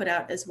campus have put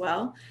out as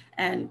well.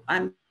 And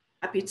I'm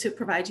happy to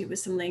provide you with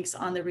some links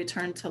on the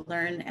Return to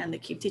Learn and the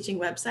Keep Teaching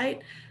website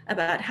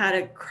about how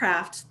to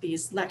craft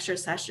these lecture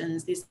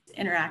sessions, these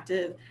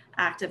interactive,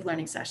 active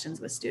learning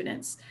sessions with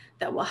students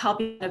that will help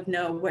you kind of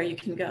know where you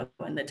can go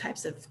and the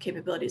types of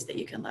capabilities that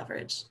you can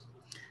leverage.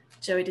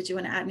 Joey, did you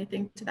want to add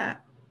anything to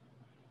that?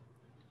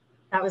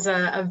 That was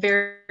a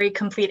very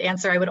complete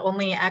answer. I would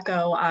only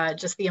echo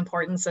just the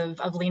importance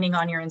of leaning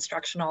on your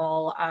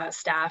instructional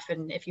staff,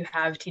 and if you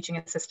have teaching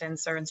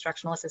assistants or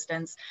instructional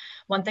assistants.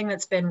 One thing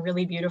that's been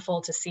really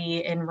beautiful to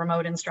see in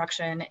remote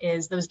instruction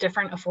is those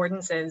different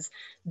affordances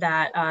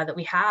that that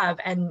we have,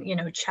 and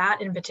chat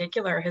in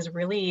particular has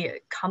really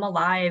come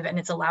alive, and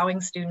it's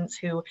allowing students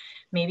who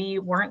maybe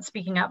weren't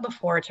speaking up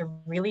before to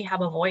really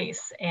have a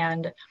voice.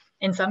 And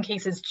in some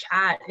cases,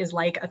 chat is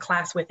like a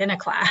class within a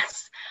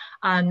class.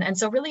 And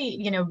so really,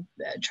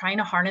 trying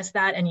to harness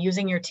that and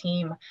using your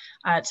team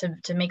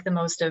to make the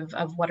most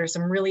of what are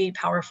some really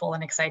powerful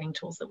and exciting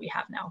tools that we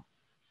have now.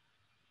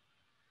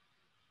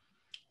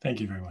 Thank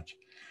you very much.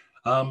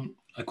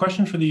 A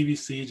question for the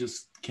EVC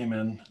just came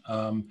in.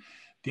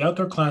 The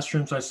outdoor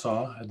classrooms I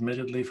saw,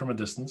 admittedly from a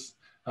distance,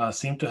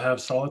 seem to have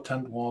solid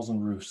tent walls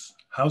and roofs.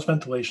 How's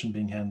ventilation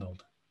being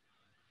handled?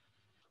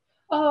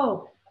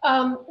 Oh,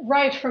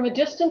 right. From a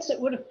distance, it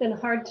would have been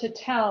hard to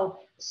tell.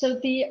 So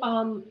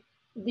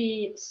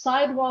the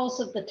side walls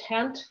of the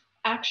tent,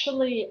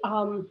 actually,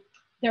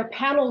 they're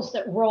panels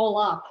that roll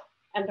up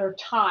and they're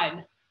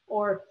tied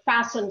or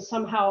fastened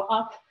somehow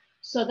up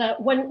so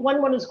that when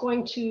one is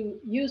going to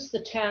use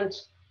the tent,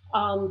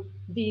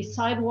 the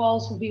side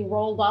walls will be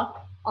rolled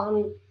up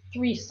on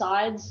 3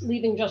 sides,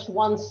 leaving just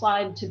one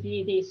side to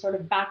be the sort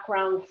of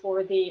background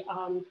for the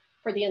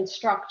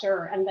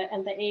instructor and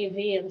the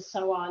AV and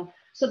so on.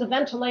 So the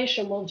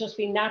ventilation will just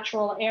be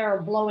natural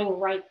air blowing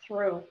right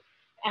through.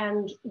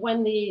 And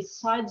when the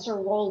sides are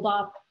rolled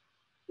up,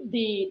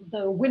 the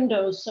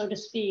windows, so to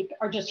speak,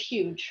 are just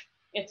huge.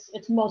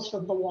 It's most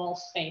of the wall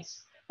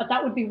space, but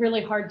that would be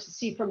really hard to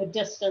see from a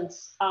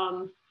distance.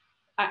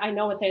 I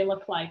know what they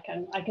look like,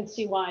 and I can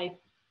see why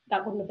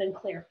that wouldn't have been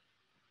clear.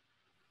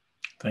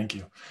 Thank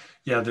you.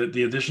 Yeah,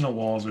 the additional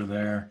walls are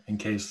there in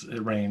case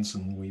it rains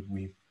and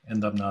we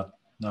end up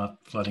not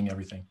flooding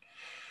everything.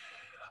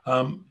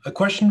 A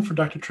question for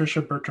Dr.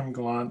 Tricia, Bertram,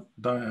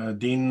 Gallant,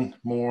 Dean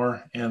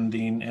Moore, and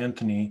Dean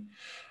Anthony.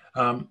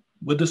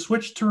 With the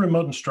switch to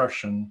remote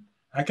instruction,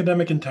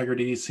 academic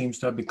integrity seems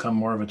to have become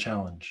more of a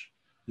challenge.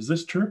 Is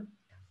this true?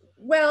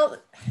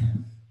 Well,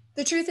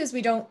 the truth is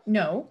we don't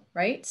know,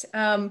 right?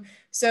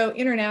 So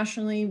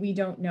internationally, we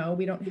don't know.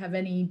 We don't have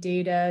any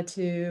data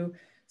to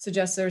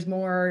suggest there's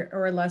more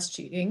or less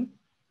cheating.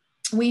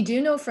 We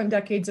do know from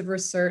decades of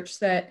research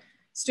that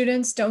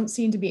students don't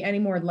seem to be any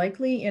more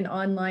likely in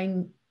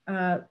online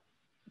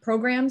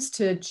programs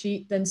to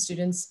cheat than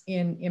students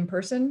in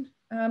in-person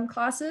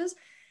classes.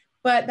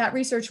 But that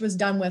research was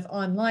done with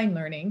online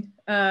learning.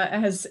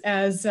 As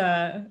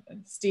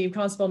Steve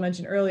Constable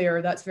mentioned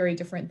earlier, that's very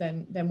different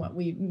than what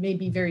we, may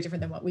be very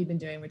different than what we've been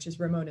doing, which is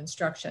remote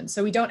instruction.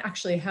 So we don't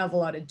actually have a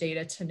lot of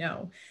data to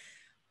know.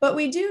 But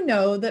we do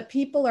know that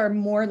people are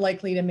more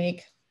likely to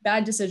make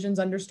bad decisions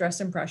under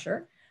stress and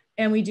pressure.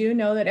 And we do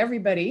know that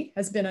everybody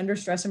has been under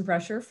stress and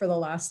pressure for the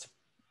last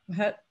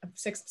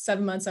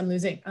 6-7 months. I'm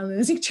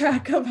losing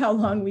track of how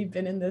long we've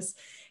been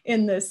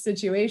in this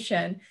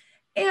situation.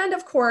 And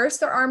of course,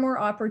 there are more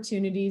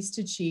opportunities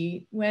to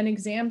cheat when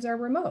exams are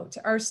remote.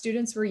 Our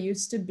students were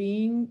used to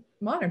being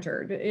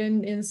monitored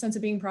in the sense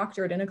of being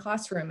proctored in a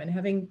classroom and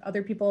having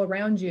other people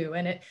around you.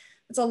 And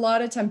it's a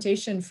lot of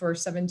temptation for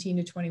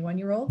 17 to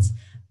 21-year-olds.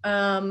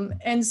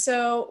 And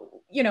so,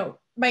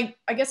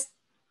 I guess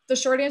the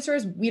short answer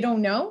is we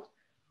don't know,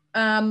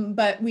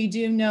 but we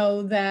do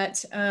know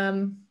that,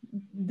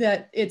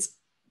 that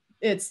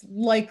it's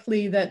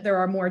likely that there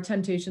are more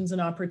temptations and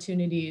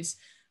opportunities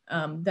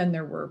than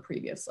there were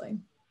previously.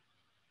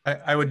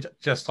 I would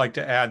just like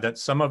to add that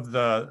some of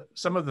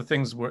the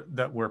things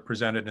that were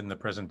presented in the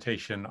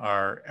presentation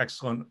are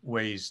excellent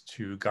ways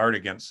to guard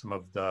against some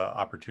of the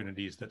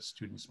opportunities that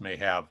students may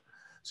have.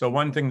 So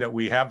one thing that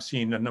we have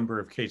seen a number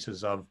of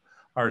cases of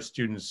are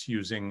students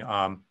using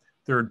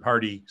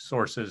third-party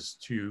sources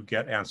to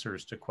get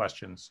answers to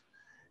questions.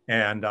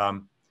 And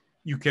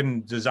you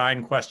can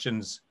design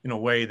questions in a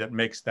way that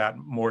makes that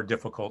more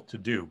difficult to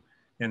do.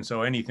 And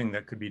so anything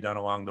that could be done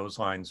along those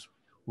lines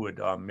would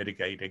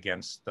mitigate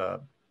against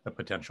the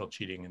potential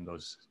cheating in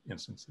those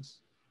instances.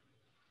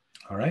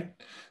 All right,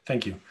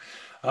 thank you.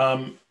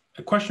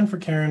 A question for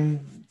Caryn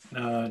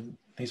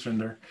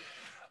Neiswender.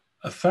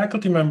 A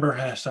faculty member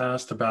has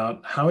asked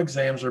about how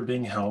exams are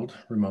being held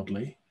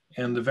remotely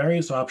and the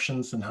various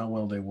options and how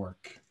well they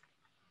work.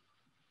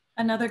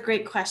 Another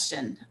great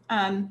question.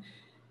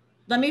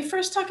 Let me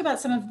first talk about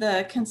some of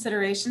the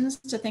considerations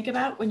to think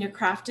about when you're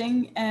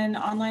crafting an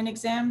online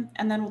exam,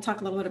 and then we'll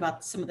talk a little bit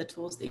about some of the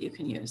tools that you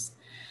can use.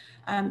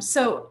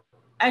 So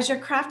as you're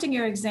crafting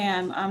your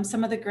exam,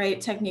 some of the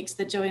great techniques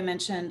that Joey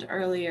mentioned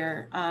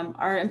earlier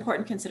are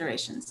important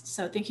considerations.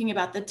 So thinking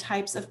about the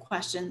types of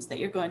questions that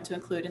you're going to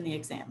include in the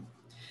exam.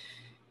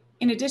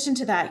 In addition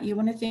to that, you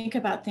want to think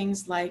about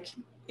things like,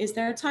 Is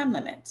there a time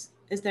limit?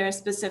 Is there a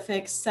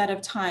specific set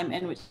of time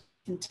in which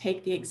you can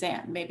take the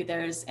exam? Maybe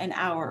there's an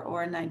hour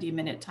or a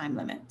 90-minute time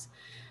limit.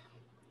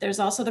 There's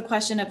also the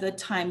question of the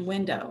time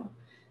window.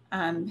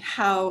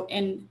 How,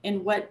 in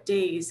what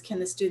days can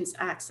the students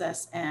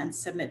access and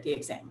submit the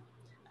exam?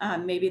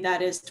 Maybe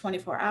that is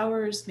 24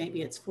 hours,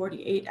 maybe it's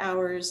 48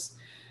 hours.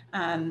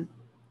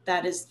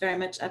 That is very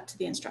much up to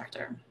the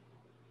instructor.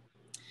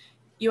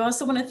 You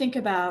also want to think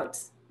about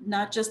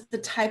not just the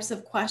types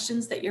of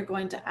questions that you're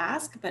going to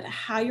ask, but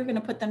how you're going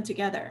to put them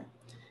together.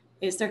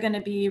 Is there going to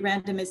be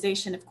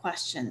randomization of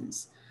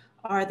questions?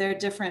 Are there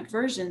different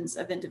versions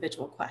of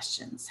individual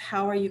questions?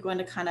 How are you going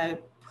to kind of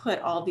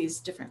put all these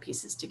different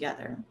pieces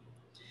together?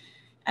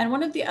 And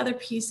one of the other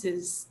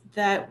pieces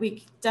that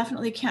we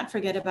definitely can't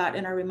forget about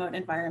in our remote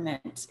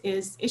environment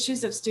is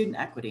issues of student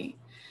equity.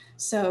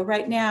 So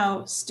right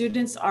now,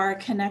 students are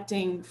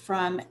connecting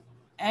from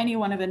any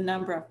one of a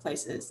number of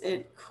places.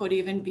 It could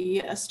even be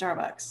a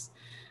Starbucks,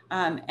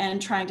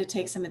 and trying to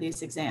take some of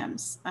these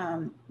exams.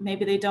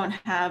 Maybe they don't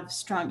have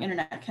strong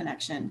internet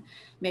connection.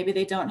 Maybe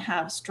they don't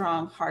have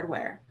strong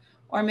hardware,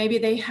 or maybe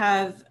they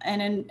have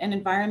an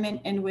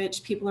environment in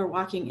which people are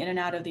walking in and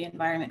out of the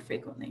environment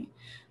frequently.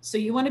 So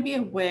you want to be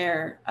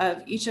aware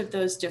of each of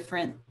those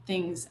different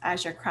things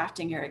as you're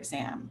crafting your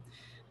exam.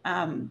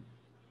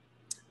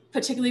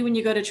 Particularly when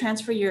you go to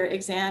transfer your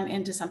exam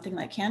into something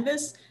like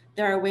Canvas,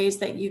 there are ways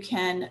that you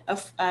can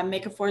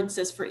make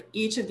affordances for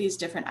each of these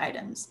different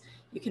items.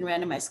 You can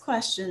randomize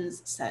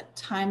questions, set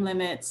time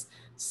limits,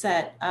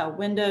 set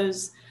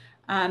windows.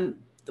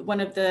 One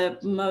of the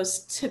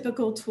most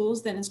typical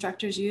tools that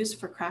instructors use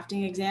for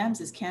crafting exams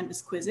is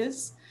Canvas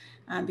quizzes,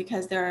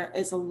 because there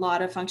is a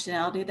lot of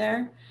functionality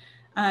there.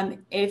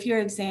 If your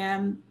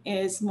exam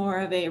is more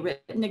of a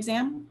written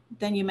exam,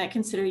 then you might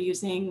consider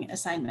using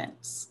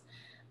assignments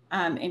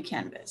in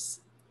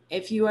Canvas.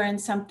 If you are in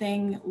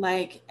something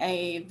like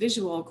a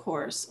visual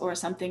course or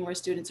something where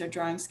students are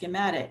drawing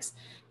schematics,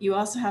 you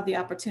also have the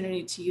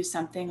opportunity to use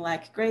something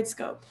like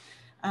Gradescope,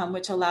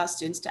 which allows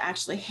students to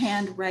actually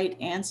hand write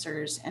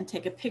answers and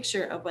take a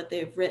picture of what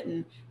they've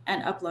written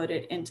and upload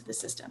it into the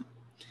system.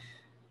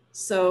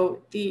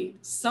 So the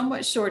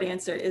somewhat short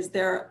answer is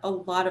there are a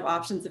lot of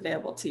options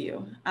available to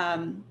you.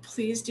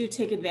 Please do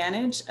take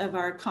advantage of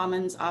our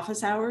Commons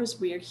office hours.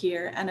 We are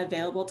here and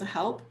available to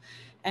help.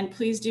 And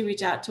please do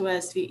reach out to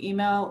us via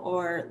email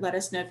or let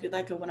us know if you'd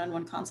like a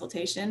one-on-one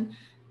consultation.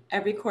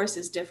 Every course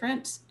is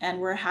different, and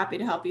we're happy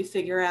to help you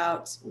figure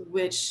out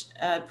which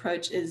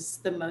approach is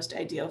the most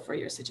ideal for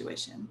your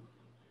situation.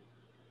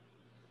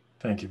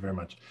 Thank you very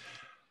much.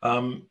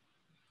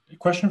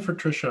 Question for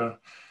Tricia.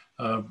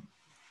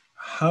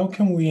 How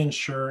can we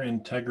ensure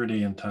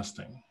integrity in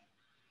testing?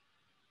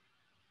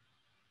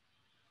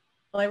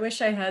 Well, I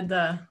wish I had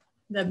the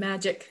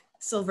magic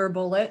silver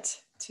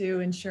bullet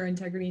to ensure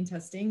integrity in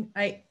testing.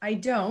 I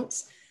don't.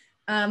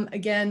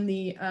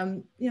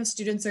 Again,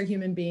 students are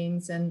human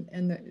beings,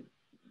 and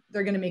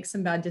they're going to make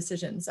some bad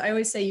decisions. I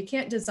always say you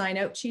can't design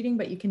out cheating,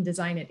 but you can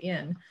design it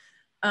in.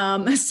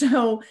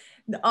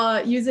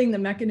 Using the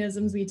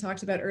mechanisms we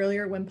talked about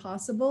earlier when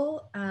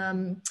possible,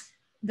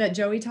 that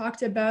Joey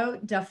talked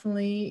about,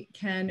 definitely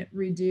can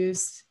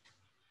reduce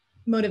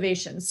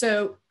motivation.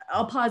 So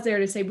I'll pause there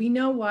to say we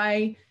know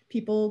why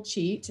people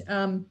cheat.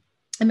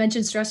 I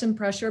mentioned stress and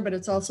pressure, but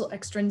it's also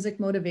extrinsic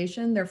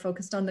motivation. They're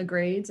focused on the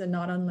grades and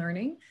not on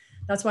learning.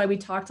 That's why we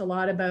talked a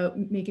lot about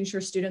making sure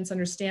students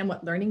understand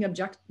what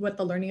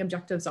the learning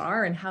objectives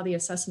are and how the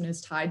assessment is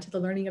tied to the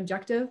learning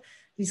objective.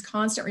 These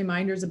constant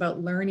reminders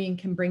about learning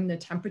can bring the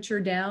temperature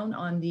down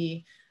on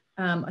the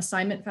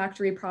assignment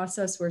factory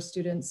process, where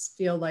students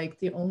feel like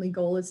the only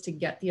goal is to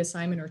get the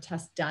assignment or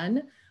test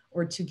done,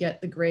 or to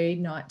get the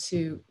grade, not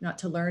to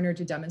learn or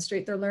to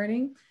demonstrate their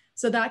learning.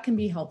 So that can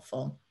be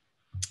helpful.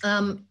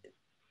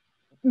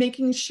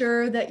 Making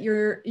sure that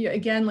you're,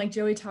 again, like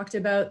Joey talked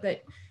about,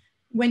 that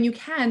when you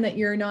can, that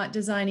you're not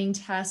designing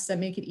tests that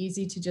make it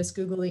easy to just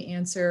Google the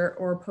answer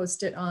or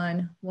post it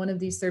on one of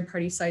these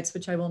third-party sites,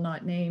 which I will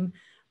not name,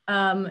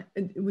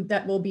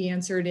 that will be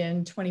answered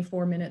in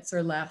 24 minutes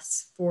or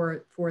less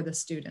for the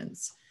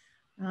students.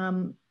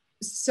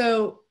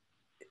 So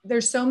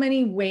there's so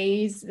many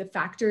ways, the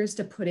factors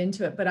to put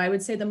into it, but I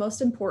would say the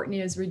most important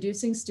is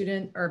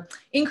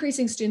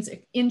increasing students'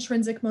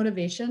 intrinsic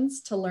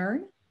motivations to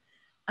learn.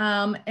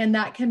 And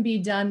that can be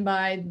done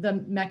by the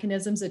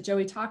mechanisms that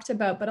Joey talked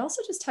about, but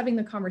also just having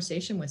the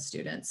conversation with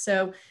students.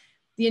 So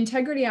the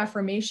integrity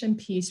affirmation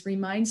piece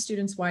reminds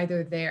students why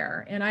they're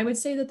there. And I would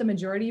say that the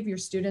majority of your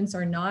students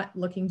are not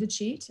looking to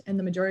cheat, and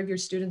the majority of your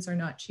students are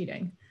not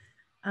cheating.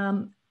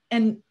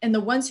 And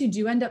the ones who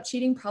do end up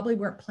cheating probably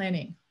weren't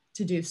planning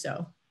to do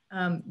so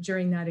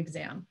during that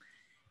exam.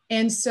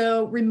 And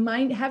so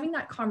having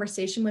that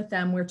conversation with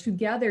them where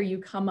together you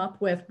come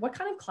up with, what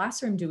kind of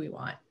classroom do we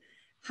want?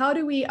 How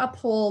do we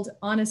uphold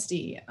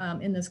honesty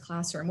in this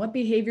classroom? What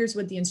behaviors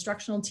would the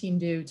instructional team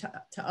do to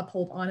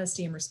uphold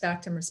honesty and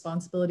respect and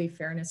responsibility,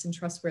 fairness and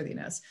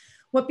trustworthiness?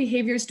 What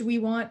behaviors do we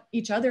want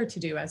each other to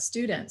do as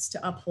students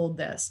to uphold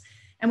this?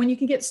 And when you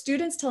can get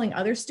students telling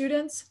other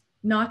students,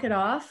 knock it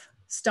off,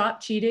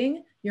 stop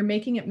cheating, you're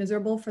making it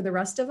miserable for the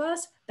rest of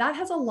us, that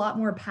has a lot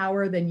more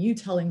power than you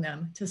telling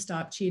them to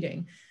stop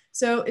cheating.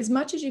 So as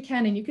much as you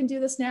can, and you can do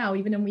this now,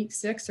 even in week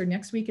 6 or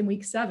next week in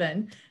week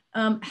 7,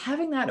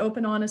 having that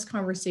open, honest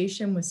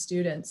conversation with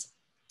students,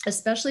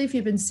 especially if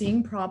you've been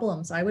seeing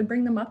problems, I would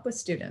bring them up with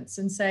students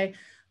and say,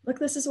 look,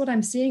 this is what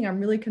I'm seeing. I'm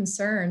really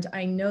concerned.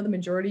 I know the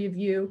majority of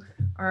you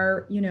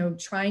are,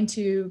 trying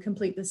to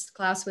complete this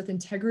class with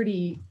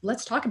integrity.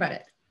 Let's talk about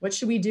it. What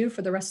should we do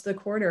for the rest of the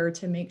quarter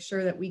to make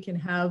sure that we can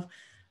have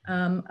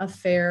a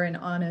fair and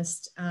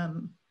honest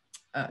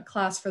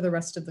class for the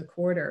rest of the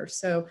quarter?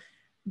 So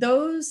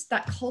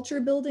that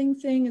culture building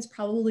thing is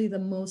probably the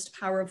most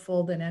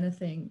powerful than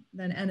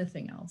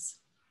anything else.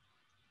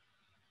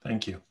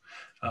 Thank you.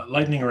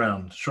 Lightning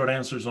round, short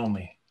answers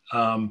only.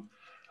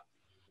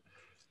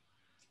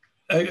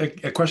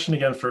 A question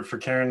again for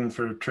Caryn and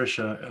for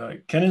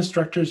Tricia. Can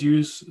instructors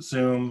use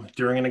Zoom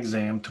during an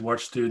exam to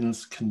watch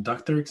students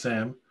conduct their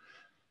exam,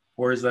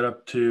 or is that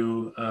up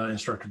to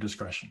instructor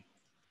discretion?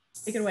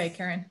 Take it away,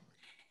 Caryn.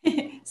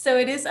 So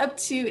it is up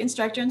to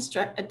instructor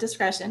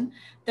discretion.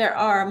 There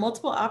are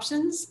multiple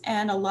options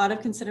and a lot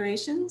of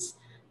considerations.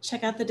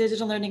 Check out the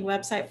digital learning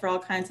website for all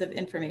kinds of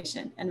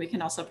information. And we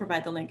can also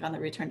provide the link on the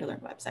Return to Learn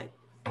website.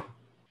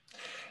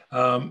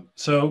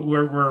 So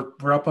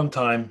we're up on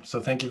time. So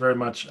thank you very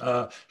much.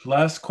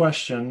 Last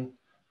question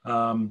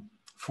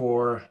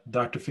for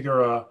Dr.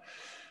 Figueroa.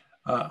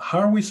 How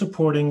are we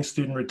supporting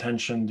student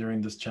retention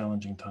during this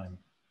challenging time?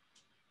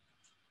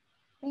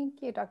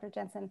 Thank you, Dr.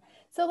 Jensen.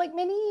 So like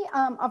many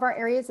of our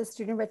areas of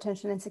student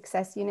retention and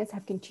success units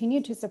have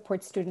continued to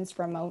support students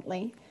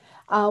remotely.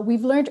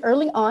 We've learned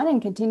early on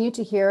and continue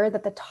to hear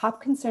that the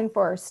top concern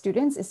for our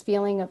students is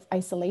feeling of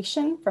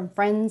isolation from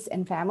friends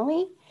and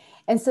family.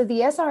 And so the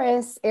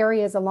SRS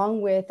areas,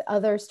 along with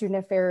other student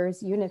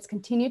affairs units,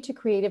 continue to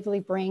creatively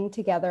bring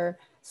together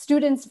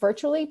students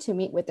virtually to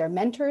meet with their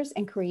mentors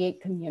and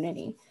create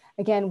community.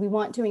 Again, we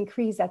want to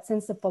increase that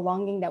sense of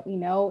belonging that we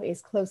know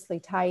is closely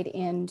tied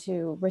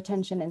into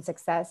retention and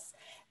success.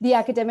 The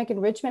academic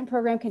enrichment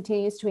program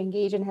continues to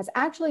engage and has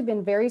actually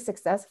been very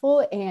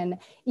successful in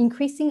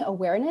increasing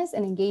awareness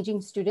and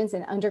engaging students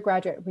in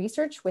undergraduate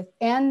research with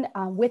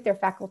their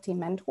faculty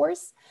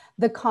mentors.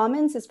 The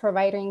Commons is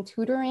providing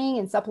tutoring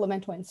and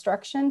supplemental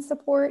instruction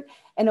support,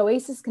 and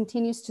OASIS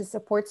continues to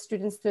support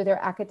students through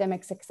their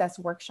academic success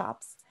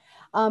workshops.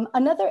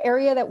 Another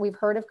area that we've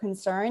heard of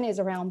concern is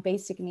around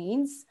basic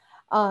needs.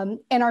 And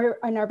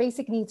our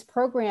basic needs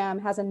program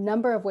has a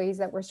number of ways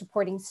that we're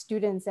supporting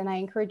students, and I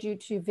encourage you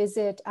to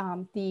visit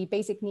the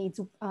basic needs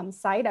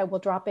site. I will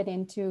drop it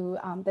into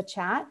the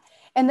chat.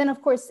 And then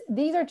of course,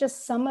 these are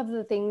just some of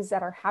the things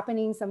that are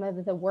happening, some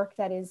of the work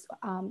that is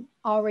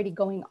already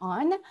going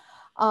on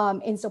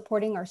in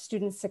supporting our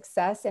students'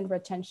 success and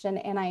retention.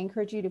 And I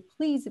encourage you to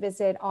please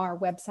visit our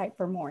website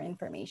for more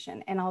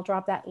information. And I'll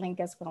drop that link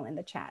as well in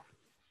the chat.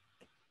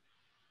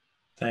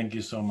 Thank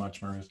you so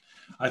much, Maria.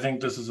 I think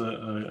this is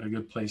a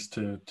good place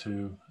to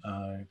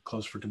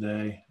close for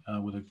today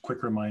with a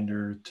quick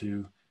reminder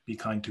to be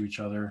kind to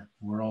each other.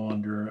 We're all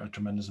under a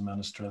tremendous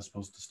amount of stress,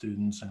 both the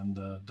students and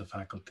the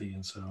faculty.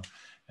 And so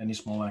any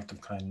small act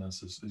of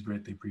kindness is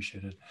greatly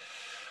appreciated.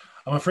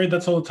 I'm afraid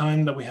that's all the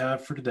time that we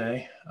have for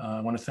today. I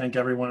want to thank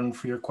everyone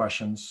for your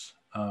questions.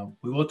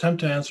 We will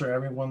attempt to answer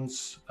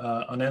everyone's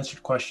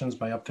unanswered questions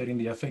by updating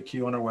the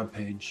FAQ on our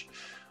webpage.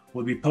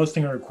 We'll be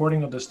posting a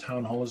recording of this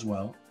town hall as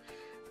well.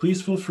 Please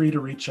feel free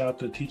to reach out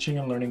to Teaching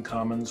and Learning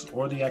Commons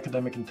or the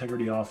Academic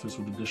Integrity Office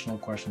with additional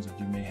questions that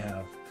you may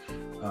have.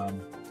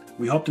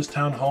 We hope this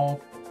town hall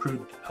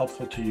proved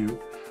helpful to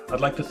you. I'd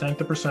like to thank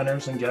the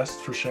presenters and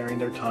guests for sharing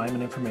their time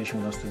and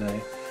information with us today.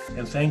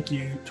 And thank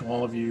you to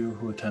all of you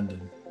who attended.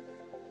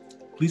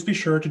 Please be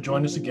sure to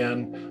join us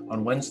again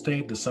on Wednesday,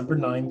 December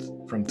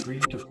 9th from 3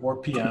 to 4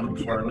 p.m.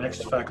 for our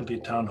next faculty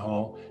town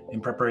hall in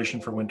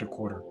preparation for winter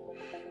quarter.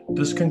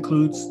 This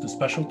concludes the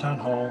special town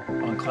hall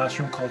on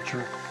classroom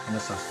culture and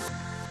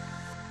assessment.